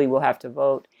Assembly will have to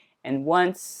vote. And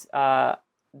once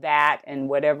that and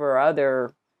whatever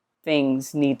other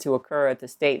things need to occur at the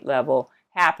state level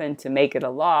happen to make it a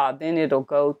law, then it'll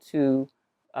go to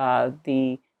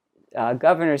the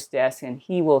governor's desk, and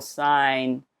he will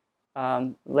sign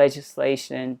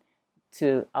legislation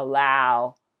to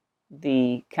allow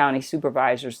the county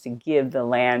supervisors to give the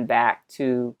land back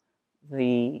to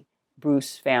the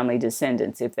Bruce family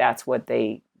descendants, if that's what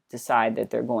they decide that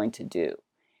they're going to do.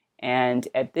 And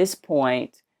at this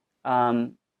point,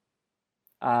 the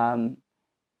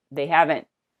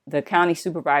county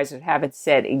supervisors haven't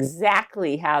said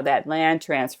exactly how that land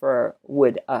transfer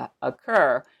would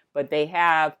occur, but they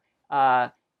have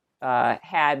had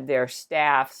their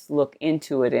staffs look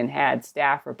into it and had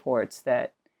staff reports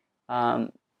that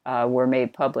were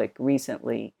made public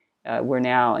recently. We're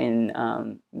now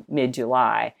in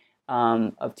mid-July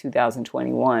of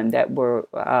 2021 that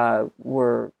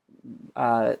were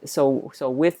so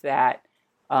with that,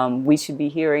 we should be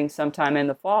hearing sometime in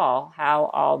the fall how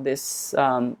all this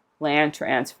land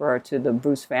transfer to the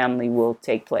Bruce family will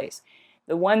take place.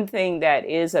 The one thing that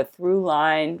is a through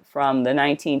line from the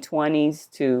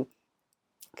 1920s to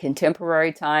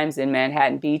contemporary times in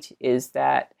Manhattan Beach is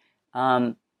that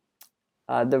the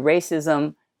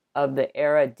racism of the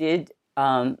era did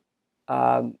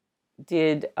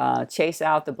chase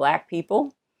out the black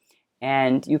people,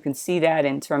 and you can see that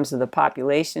in terms of the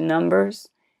population numbers.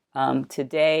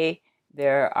 Today,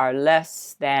 there are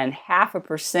less than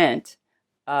 0.5%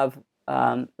 of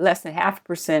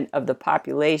the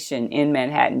population in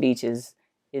Manhattan Beach is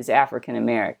African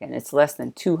American. It's less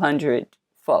than 200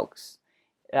 folks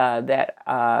that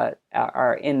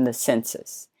are in the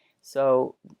census.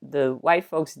 So the white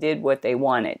folks did what they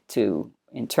wanted to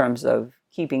in terms of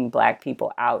keeping black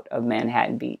people out of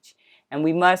Manhattan Beach. And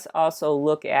we must also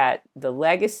look at the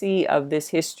legacy of this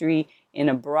history in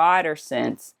a broader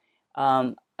sense,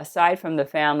 aside from the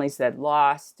families that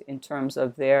lost in terms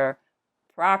of their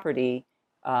property,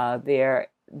 the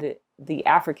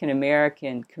African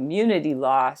American community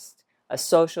lost a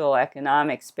social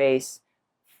economic space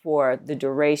for the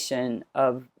duration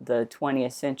of the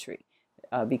 20th century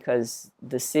because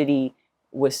the city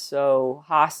was so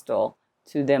hostile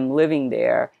to them living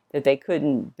there that they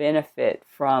couldn't benefit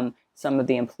from some of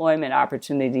the employment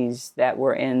opportunities that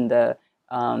were in the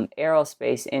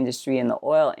aerospace industry and the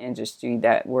oil industry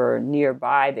that were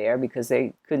nearby there, because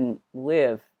they couldn't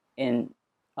live in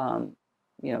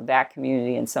that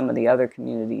community and some of the other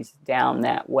communities down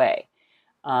that way.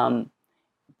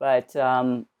 But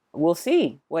we'll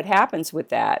see what happens with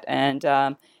that.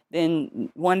 And then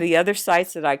one of the other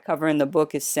sites that I cover in the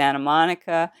book is Santa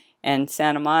Monica, and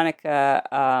Santa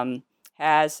Monica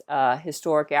has a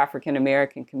historic African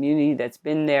American community that's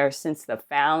been there since the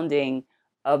founding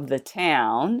of the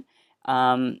town.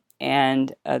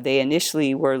 And they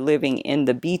initially were living in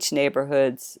the beach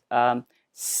neighborhoods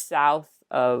south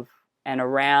of and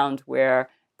around where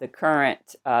the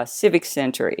current Civic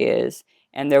Center is.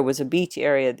 And there was a beach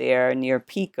area there near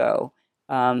Pico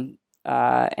and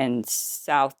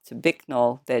south to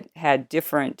Bicknell that had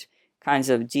different kinds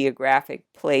of geographic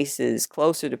places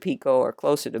closer to Pico or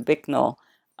closer to Bicknell,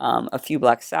 a few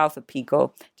blocks south of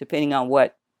Pico, depending on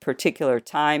what particular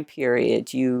time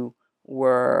period you're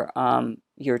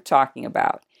talking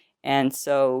about. And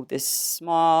so this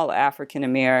small African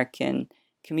American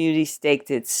community staked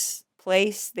its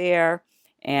place there,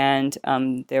 and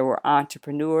there were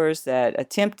entrepreneurs that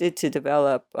attempted to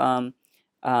develop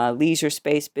leisure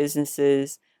space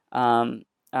businesses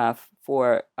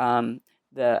for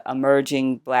the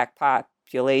emerging black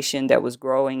population that was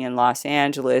growing in Los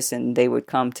Angeles, and they would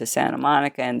come to Santa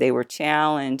Monica, and they were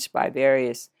challenged by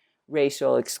various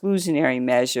racial exclusionary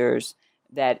measures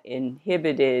that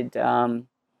inhibited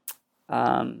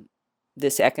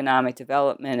this economic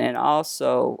development and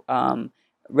also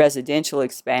residential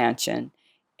expansion.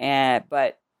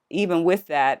 But even with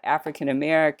that, African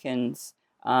Americans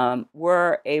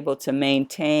were able to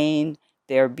maintain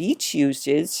their beach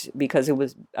usage because it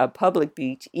was a public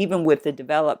beach, even with the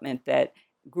development that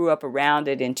grew up around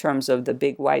it in terms of the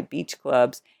big white beach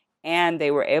clubs. And they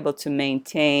were able to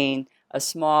maintain a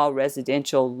small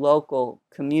residential local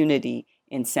community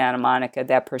in Santa Monica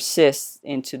that persists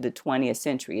into the 20th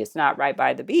century. It's not right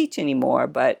by the beach anymore,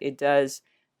 but it does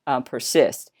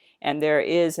persist. And there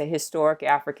is a historic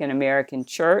African American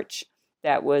church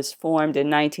that was formed in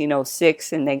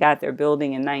 1906, and they got their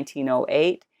building in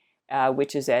 1908.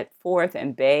 which is at 4th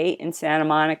and Bay in Santa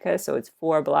Monica. So it's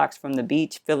 4 blocks from the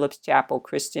beach, Phillips Chapel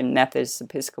Christian Methodist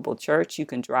Episcopal Church. You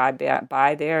can drive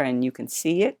by there and you can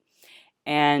see it.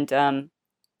 And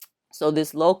so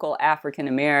this local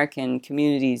African-American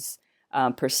community's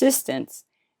persistence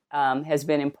has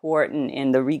been important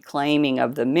in the reclaiming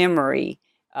of the memory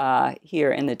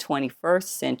here in the 21st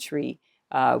century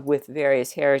with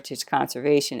various heritage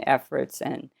conservation efforts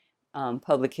and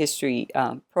public history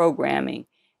programming.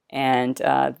 And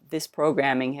this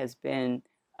programming has been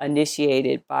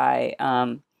initiated by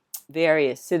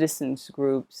various citizens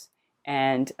groups,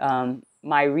 and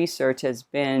my research has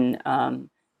been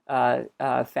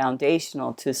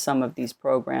foundational to some of these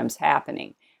programs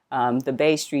happening. The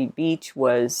Bay Street Beach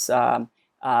was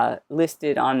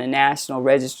listed on the National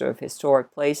Register of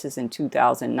Historic Places in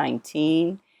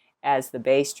 2019 as the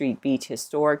Bay Street Beach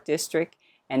Historic District,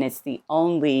 and it's the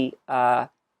only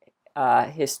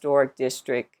historic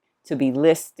district to be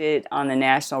listed on the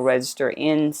National Register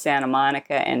in Santa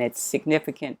Monica, and it's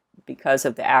significant because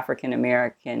of the African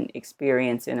American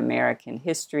experience in American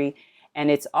history.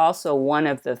 And it's also one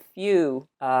of the few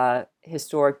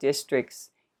historic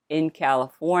districts in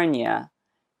California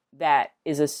that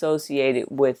is associated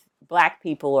with Black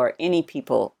people or any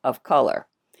people of color.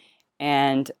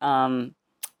 And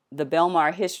the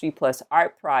Belmar History Plus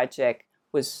Art Project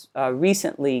was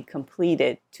recently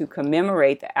completed to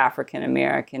commemorate the African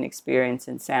American experience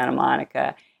in Santa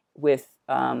Monica with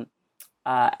an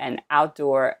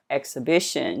outdoor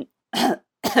exhibition,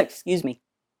 excuse me,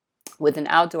 with an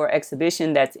outdoor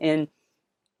exhibition that's in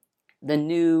the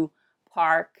new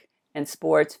park and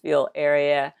sports field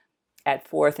area at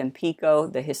 4th and Pico,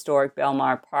 the historic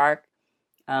Belmar Park.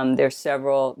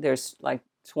 There's like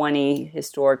 20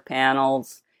 historic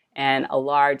panels and a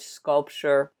large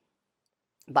sculpture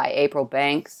by April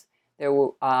Banks.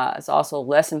 There's also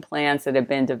lesson plans that have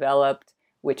been developed,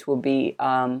 which will be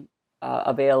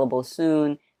available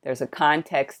soon. There's a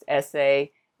context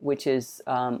essay, which is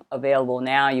available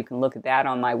now. You can look at that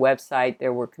on my website.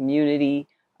 There were community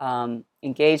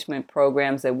engagement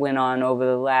programs that went on over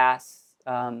the last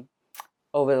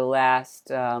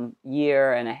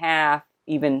year and a half,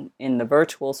 even in the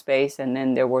virtual space. And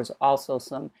then there was also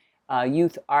some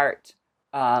youth art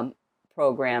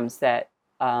programs that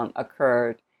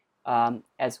occurred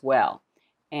as well.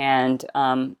 And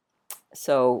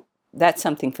so that's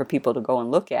something for people to go and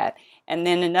look at. And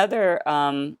then another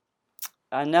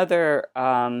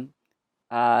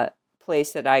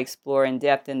place that I explore in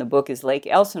depth in the book is Lake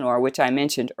Elsinore, which I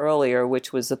mentioned earlier,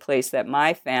 which was a place that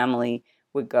my family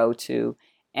would go to.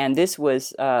 And this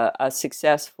was a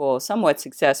somewhat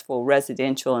successful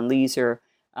residential and leisure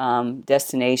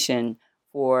destination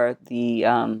for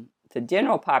the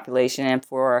general population and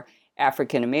for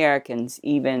African Americans,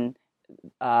 even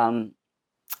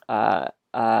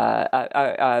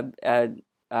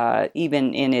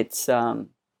even in its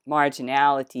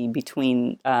marginality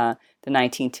between the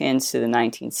 1910s to the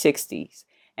 1960s.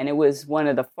 And it was one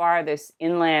of the farthest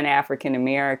inland African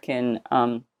American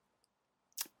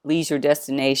leisure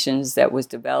destinations that was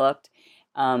developed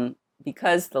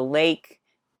because the lake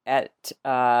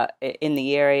in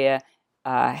the area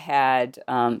had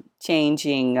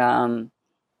changing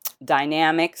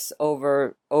dynamics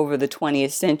over the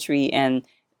 20th century, and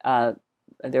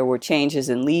there were changes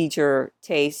in leisure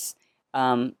tastes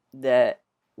that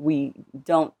we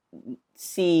don't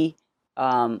see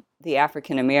the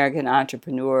African American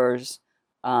entrepreneurs'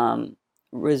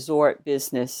 resort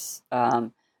business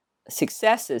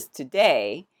successes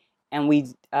today, and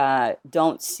we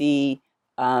don't see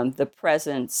the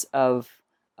presence of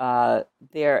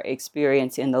their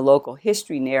experience in the local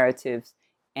history narratives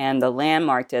and the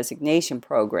landmark designation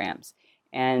programs.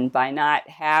 And by not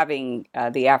having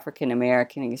the African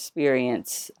American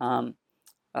experience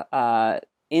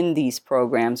in these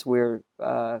programs, we're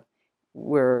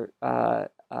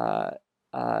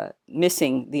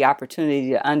missing the opportunity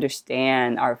to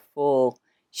understand our full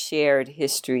shared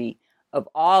history of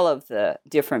all of the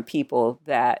different people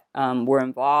that were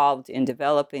involved in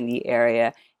developing the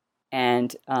area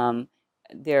and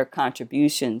their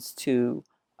contributions to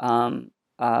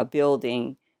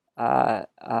building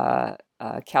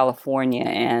California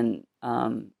and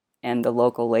the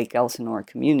local Lake Elsinore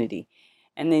community.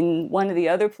 And then one of the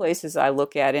other places I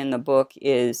look at in the book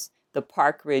is the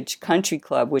Park Ridge Country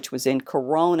Club, which was in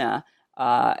Corona,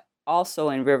 also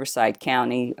in Riverside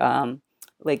County.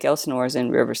 Lake Elsinore is in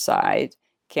Riverside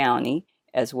County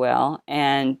as well.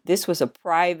 And this was a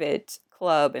private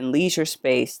club and leisure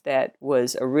space that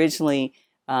was originally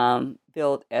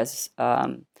built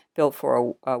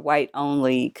for a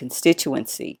white-only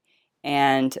constituency.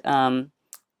 And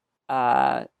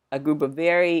a group of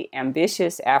very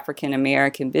ambitious African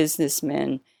American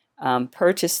businessmen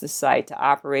purchased the site to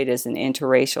operate as an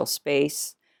interracial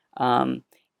space, and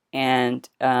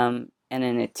an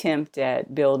attempt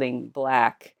at building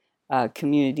Black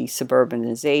community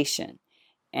suburbanization.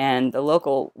 And the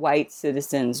local white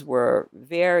citizens were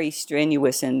very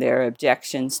strenuous in their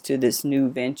objections to this new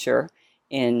venture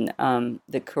in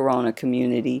the Corona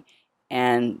community,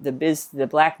 and the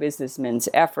Black businessmen's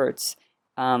efforts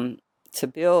to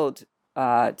build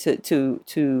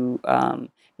to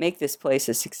make this place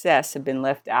a success have been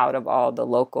left out of all the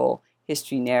local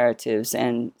history narratives,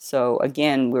 and so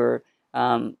again we're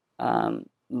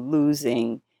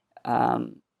losing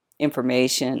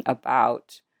information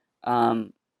about uh,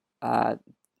 uh,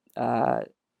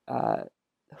 uh,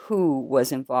 who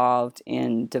was involved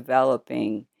in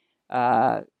developing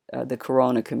the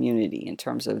Corona community in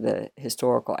terms of the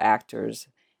historical actors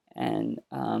and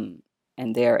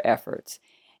their efforts.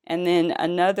 And then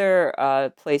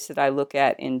another place that I look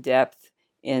at in depth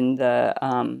in the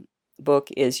book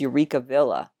is Eureka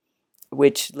Villa,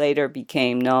 which later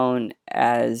became known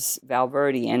as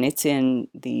Valverde, and it's in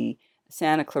the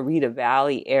Santa Clarita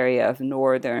Valley area of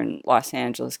northern Los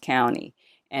Angeles County.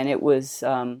 And it was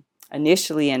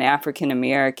initially an African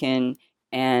American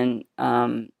and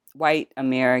white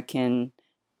American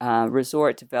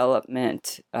resort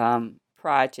development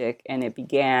project, and it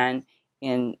began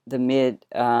in the mid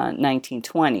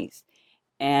 1920s.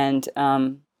 And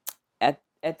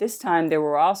at this time, there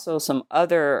were also some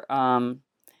other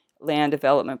land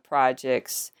development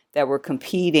projects that were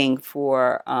competing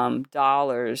for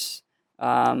dollars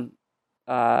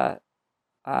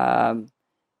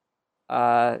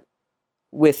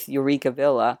with Eureka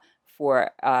Villa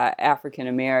for African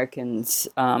Americans'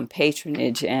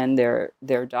 patronage and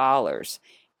their dollars.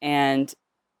 And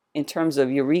in terms of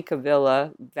Eureka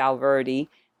Villa, Valverde,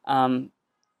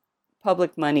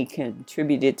 public money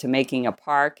contributed to making a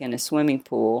park and a swimming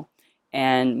pool,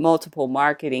 and multiple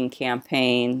marketing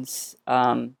campaigns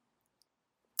by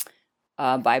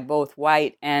both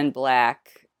white and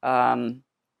Black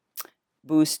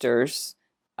boosters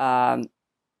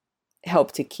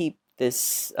helped to keep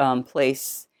this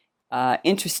place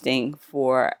interesting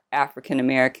for African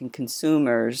American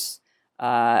consumers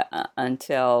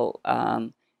until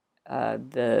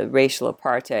the racial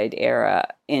apartheid era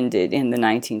ended in the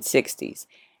 1960s.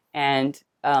 And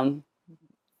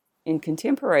in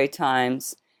contemporary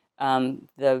times,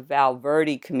 the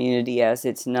Valverde community, as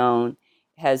it's known,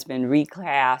 has been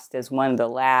reclassed as one of the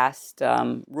last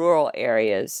rural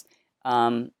areas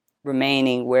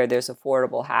remaining where there's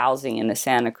affordable housing in the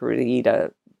Santa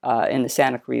Clarita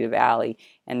Valley,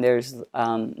 and there's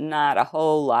not a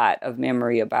whole lot of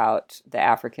memory about the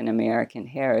African American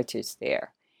heritage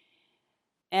there.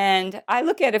 And I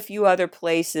look at a few other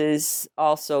places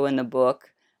also in the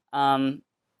book. One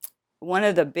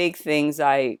of the big things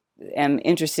I am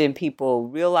interested in people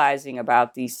realizing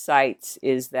about these sites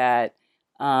is that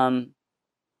there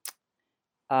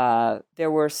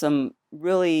were some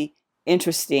really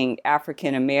interesting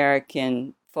African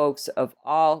American folks of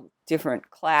all different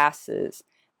classes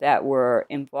that were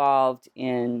involved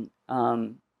in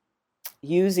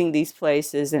using these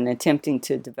places and attempting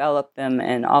to develop them,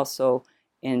 and also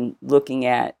in looking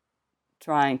at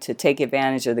trying to take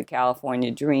advantage of the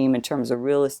California dream in terms of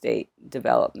real estate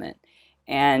development.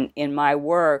 And in my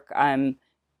work, I'm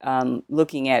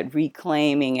looking at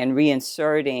reclaiming and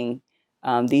reinserting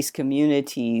these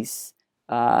communities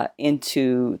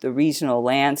into the regional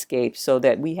landscape so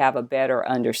that we have a better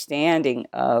understanding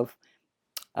of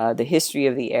the history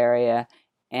of the area,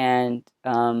 and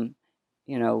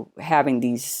having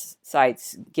these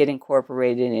sites get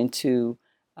incorporated into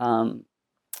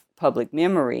public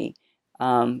memory,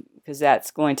 because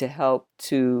that's going to help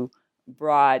to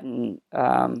broaden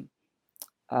our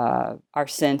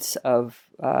sense of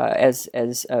as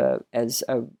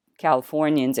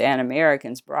Californians and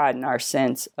Americans, broaden our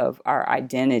sense of our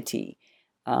identity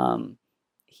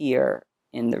here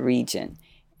in the region.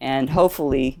 And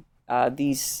hopefully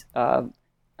the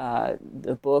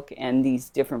book and these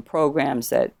different programs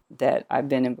that I've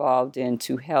been involved in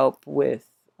to help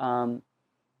with the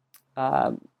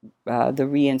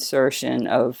reinsertion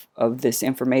of this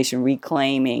information,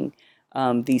 reclaiming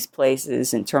these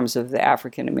places in terms of the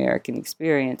African American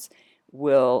experience,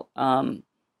 will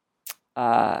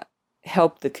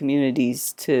help the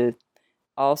communities to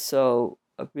also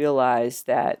realize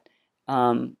that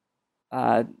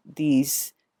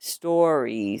these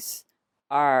stories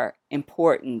are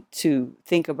important to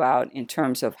think about in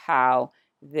terms of how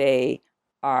they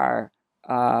are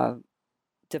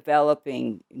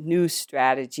developing new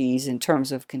strategies in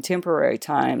terms of contemporary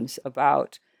times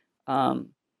about um,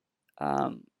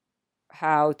 um,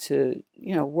 how to,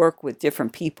 work with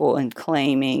different people in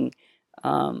claiming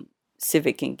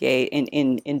civic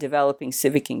in developing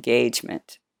civic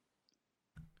engagement.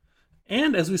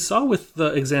 And as we saw with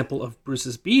the example of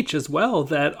Bruce's Beach as well,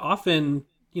 that often,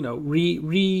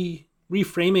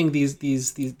 reframing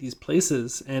these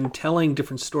places and telling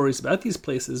different stories about these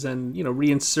places and,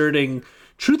 reinserting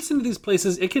truths into these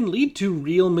places, it can lead to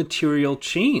real material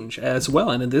change as well.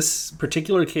 And in this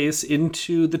particular case,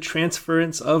 into the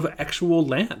transference of actual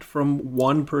land from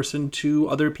one person to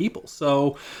other people.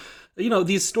 So,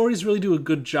 these stories really do a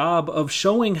good job of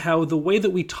showing how the way that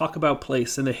we talk about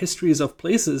place and the histories of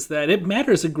places, that it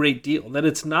matters a great deal, that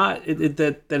it's not,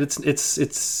 it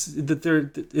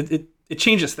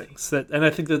changes things. And I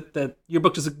think that your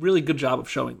book does a really good job of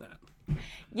showing that.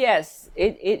 Yes,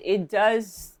 it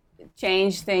does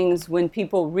change things when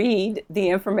people read the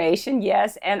information,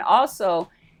 yes. And also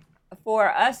for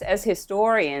us as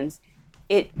historians,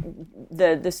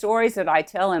 the stories that I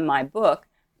tell in my book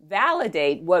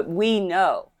validate what we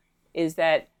know, is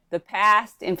that the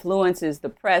past influences the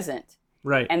present,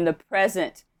 right? And the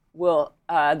present will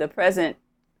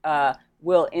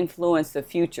influence the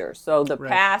future. So the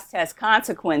past has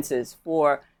consequences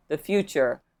for the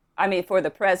future. For the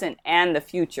present and the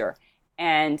future,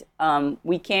 and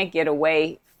we can't get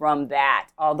away from that.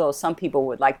 Although some people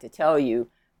would like to tell you,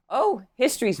 "Oh,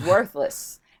 history's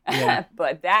worthless,"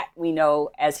 but that we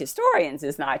know as historians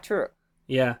is not true.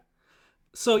 Yeah.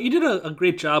 So you did a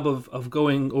great job of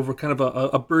going over kind of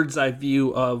a bird's eye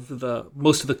view of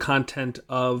most of the content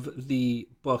of the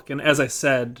book. And as I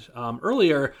said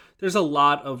earlier, there's a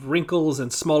lot of wrinkles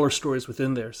and smaller stories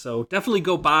within there. So definitely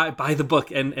go buy the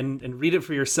book and read it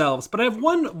for yourselves. But I have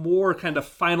one more kind of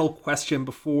final question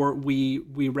before we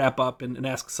wrap up and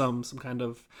ask some kind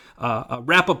of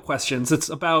wrap-up questions. It's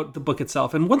about the book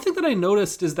itself. And one thing that I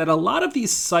noticed is that a lot of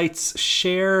these sites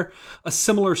share a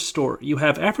similar story. You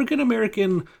have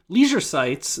African-American leisure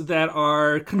sites that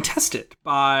are contested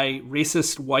by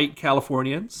racist white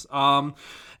Californians.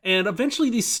 And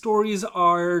eventually these stories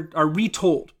are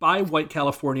retold by white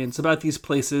Californians about these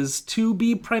places to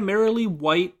be primarily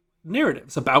white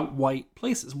narratives about white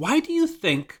places. Why do you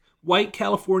think white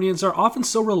Californians are often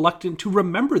so reluctant to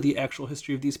remember the actual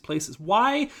history of these places?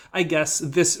 Why, I guess,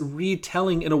 this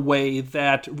retelling in a way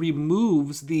that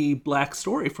removes the black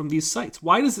story from these sites?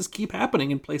 Why does this keep happening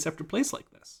in place after place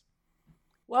like this?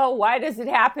 Well, why does it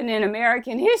happen in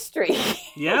American history?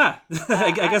 Yeah,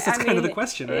 I guess that's kind of the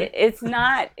question, right? It's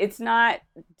not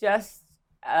just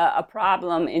a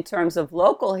problem in terms of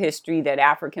local history that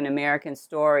African American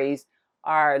stories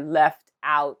are left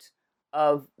out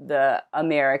of the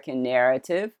American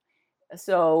narrative.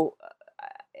 So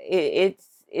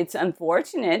it's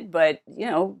unfortunate, but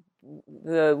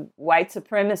the white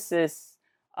supremacist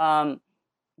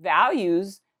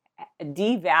values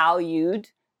devalued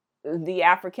the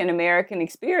African American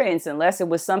experience, unless it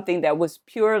was something that was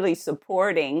purely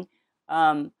supporting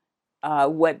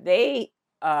what the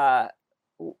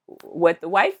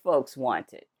white folks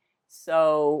wanted.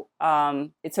 So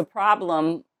it's a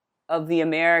problem of the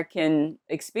American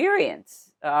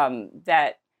experience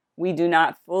that we do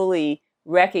not fully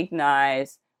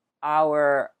recognize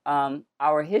our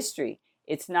history.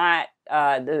 It's not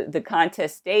the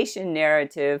contestation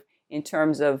narrative in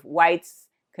terms of whites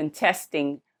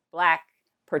contesting Black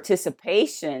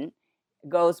participation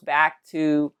goes back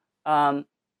to the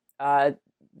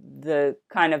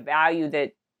kind of value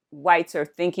that whites are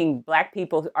thinking Black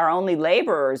people are only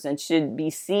laborers and should be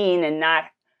seen and not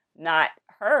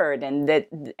heard,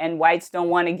 and whites don't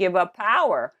want to give up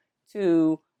power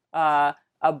to a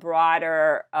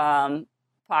broader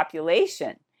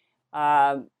population.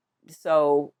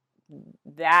 So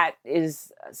that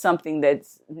is something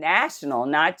that's national,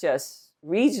 not just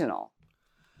regional.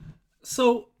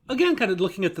 So again, kind of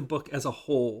looking at the book as a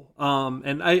whole,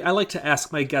 and I like to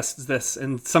ask my guests this,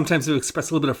 and sometimes they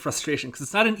express a little bit of frustration because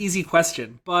it's not an easy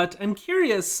question, but I'm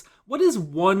curious, what is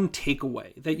one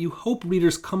takeaway that you hope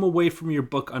readers come away from your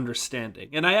book understanding?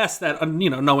 And I ask that,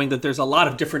 knowing that there's a lot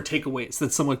of different takeaways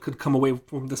that someone could come away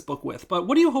from this book with, but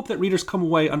what do you hope that readers come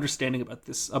away understanding about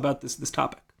this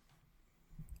topic?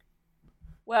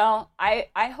 Well,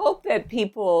 I hope that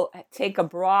people take a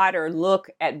broader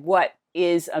look at what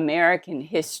is American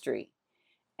history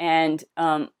and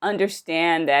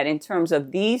understand that in terms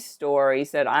of these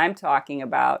stories that I'm talking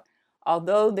about,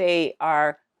 although they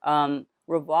are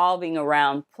revolving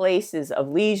around places of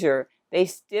leisure, they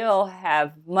still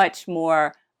have much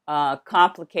more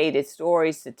complicated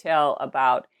stories to tell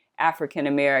about African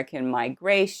American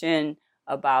migration,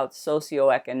 about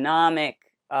socioeconomic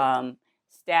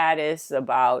status,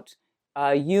 about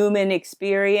human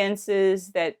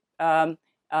experiences that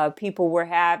people were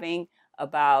having,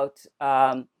 about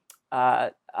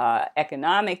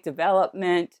economic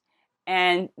development.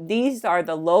 And these are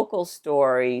the local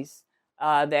stories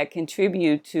that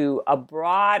contribute to a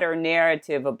broader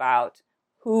narrative about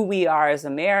who we are as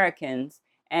Americans,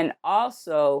 and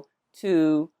also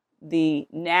to the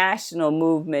national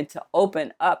movement to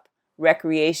open up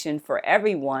recreation for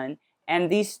everyone. And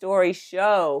these stories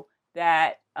show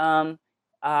that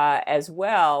as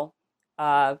well,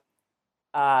 that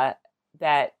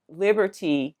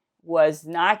liberty was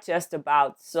not just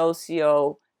about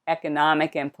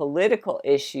socio-economic and political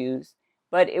issues,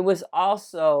 but it was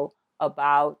also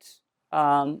about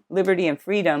liberty and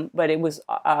freedom. But it was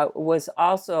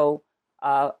also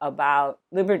about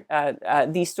liberty.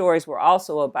 These stories were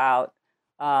also about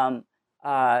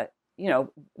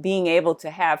being able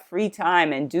to have free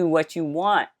time and do what you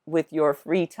want with your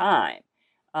free time.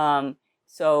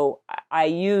 So I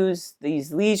use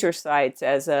these leisure sites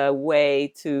as a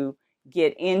way to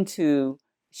get into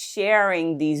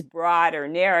sharing these broader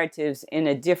narratives in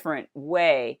a different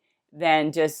way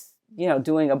than just,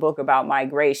 doing a book about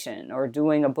migration or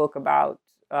doing a book about,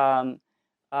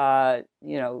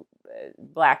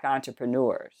 Black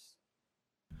entrepreneurs.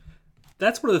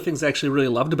 That's one of the things I actually really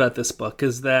loved about this book,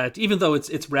 is that even though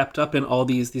it's wrapped up in all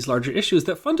these larger issues,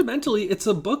 that fundamentally it's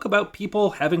a book about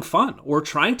people having fun or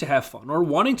trying to have fun or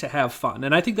wanting to have fun.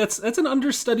 And I think that's an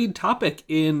understudied topic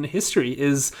in history,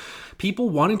 is people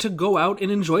wanting to go out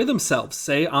and enjoy themselves,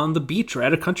 say on the beach or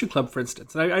at a country club, for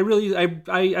instance. And I really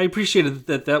appreciated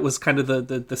that was kind of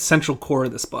the central core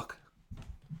of this book.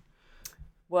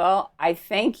 Well, I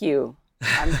thank you.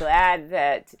 I'm glad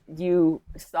that you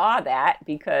saw that,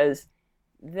 because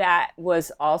that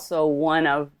was also one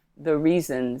of the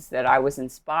reasons that I was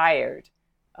inspired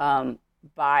to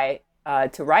write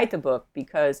the book.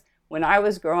 Because when I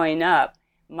was growing up,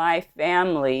 my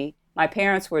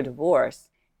parents were divorced,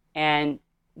 and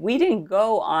we didn't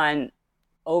go on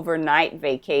overnight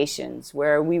vacations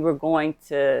where we were going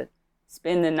to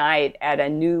spend the night at a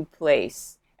new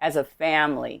place as a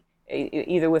family,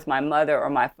 either with my mother or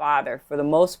my father, for the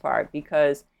most part,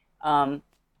 because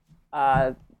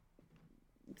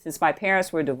since my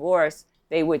parents were divorced,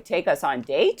 they would take us on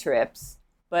day trips,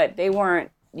 but they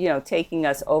weren't, taking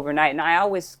us overnight. And I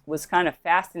always was kind of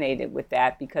fascinated with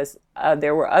that, because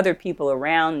there were other people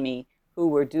around me who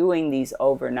were doing these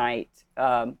overnight,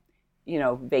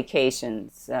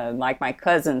 vacations. Like my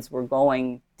cousins were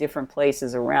going different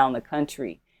places around the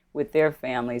country with their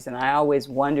families, and I always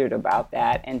wondered about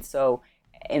that. And so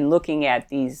in looking at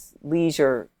these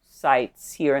leisure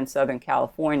sites here in Southern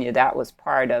California, that was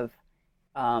part of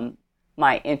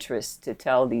my interest to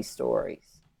tell these stories.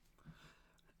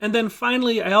 And then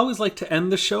finally, I always like to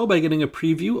end the show by getting a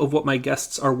preview of what my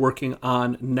guests are working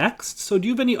on next. So do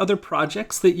you have any other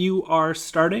projects that you are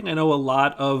starting? I know a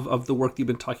lot of the work that you've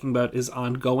been talking about is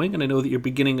ongoing, and I know that you're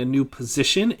beginning a new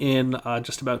position in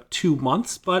just about 2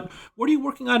 months, but what are you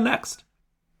working on next?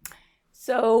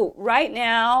 So right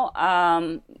now,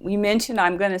 we mentioned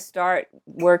I'm going to start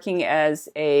working as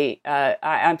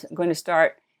I'm going to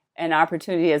start an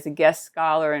opportunity as a guest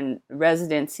scholar in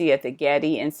residency at the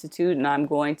Getty Institute, and I'm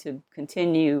going to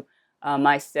continue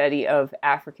my study of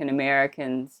African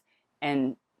Americans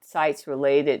and sites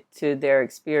related to their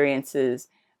experiences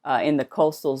in the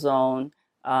coastal zone,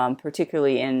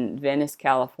 particularly in Venice,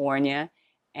 California.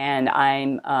 And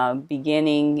I'm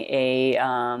beginning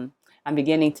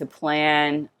to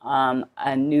plan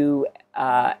a new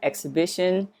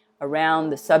exhibition around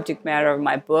the subject matter of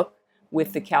my book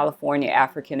with the California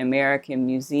African American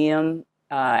Museum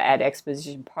at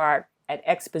Exposition Park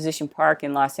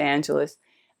in Los Angeles,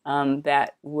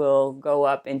 that will go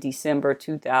up in December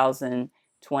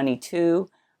 2022.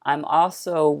 I'm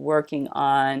also working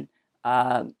on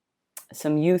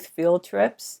some youth field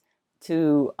trips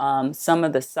to some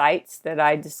of the sites that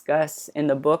I discuss in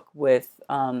the book with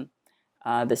the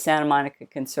Santa Monica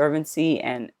Conservancy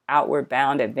and Outward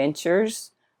Bound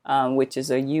Adventures, which is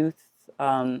a youth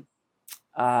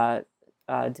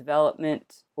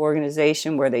development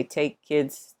organization where they take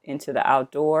kids into the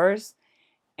outdoors.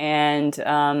 And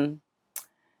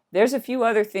there's a few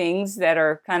other things that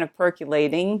are kind of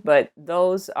percolating, but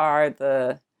those are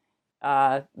the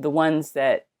ones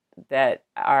that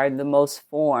are the most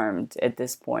formed at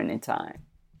this point in time.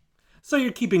 So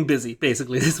you're keeping busy,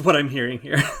 basically, is what I'm hearing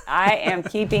here. I am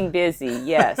keeping busy,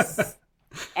 yes.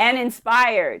 And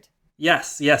inspired.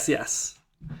 Yes.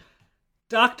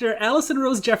 Dr. Alison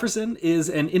Rose Jefferson is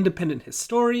an independent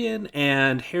historian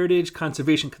and heritage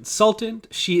conservation consultant.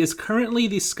 She is currently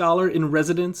the scholar in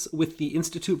residence with the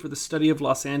Institute for the Study of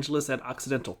Los Angeles at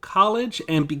Occidental College,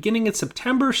 and beginning in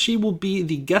September, she will be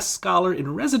the guest scholar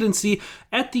in residency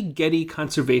at the Getty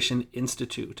Conservation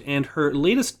Institute. And her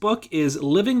latest book is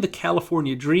Living the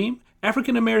California Dream: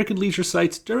 African American Leisure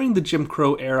Sites During the Jim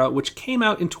Crow Era, which came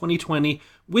out in 2020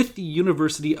 with the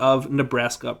University of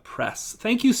Nebraska Press.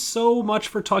 Thank you so much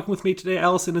for talking with me today,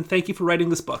 Alison, and thank you for writing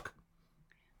this book.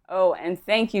 Oh, and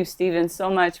thank you, Stephen, so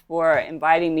much for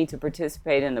inviting me to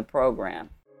participate in the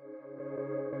program.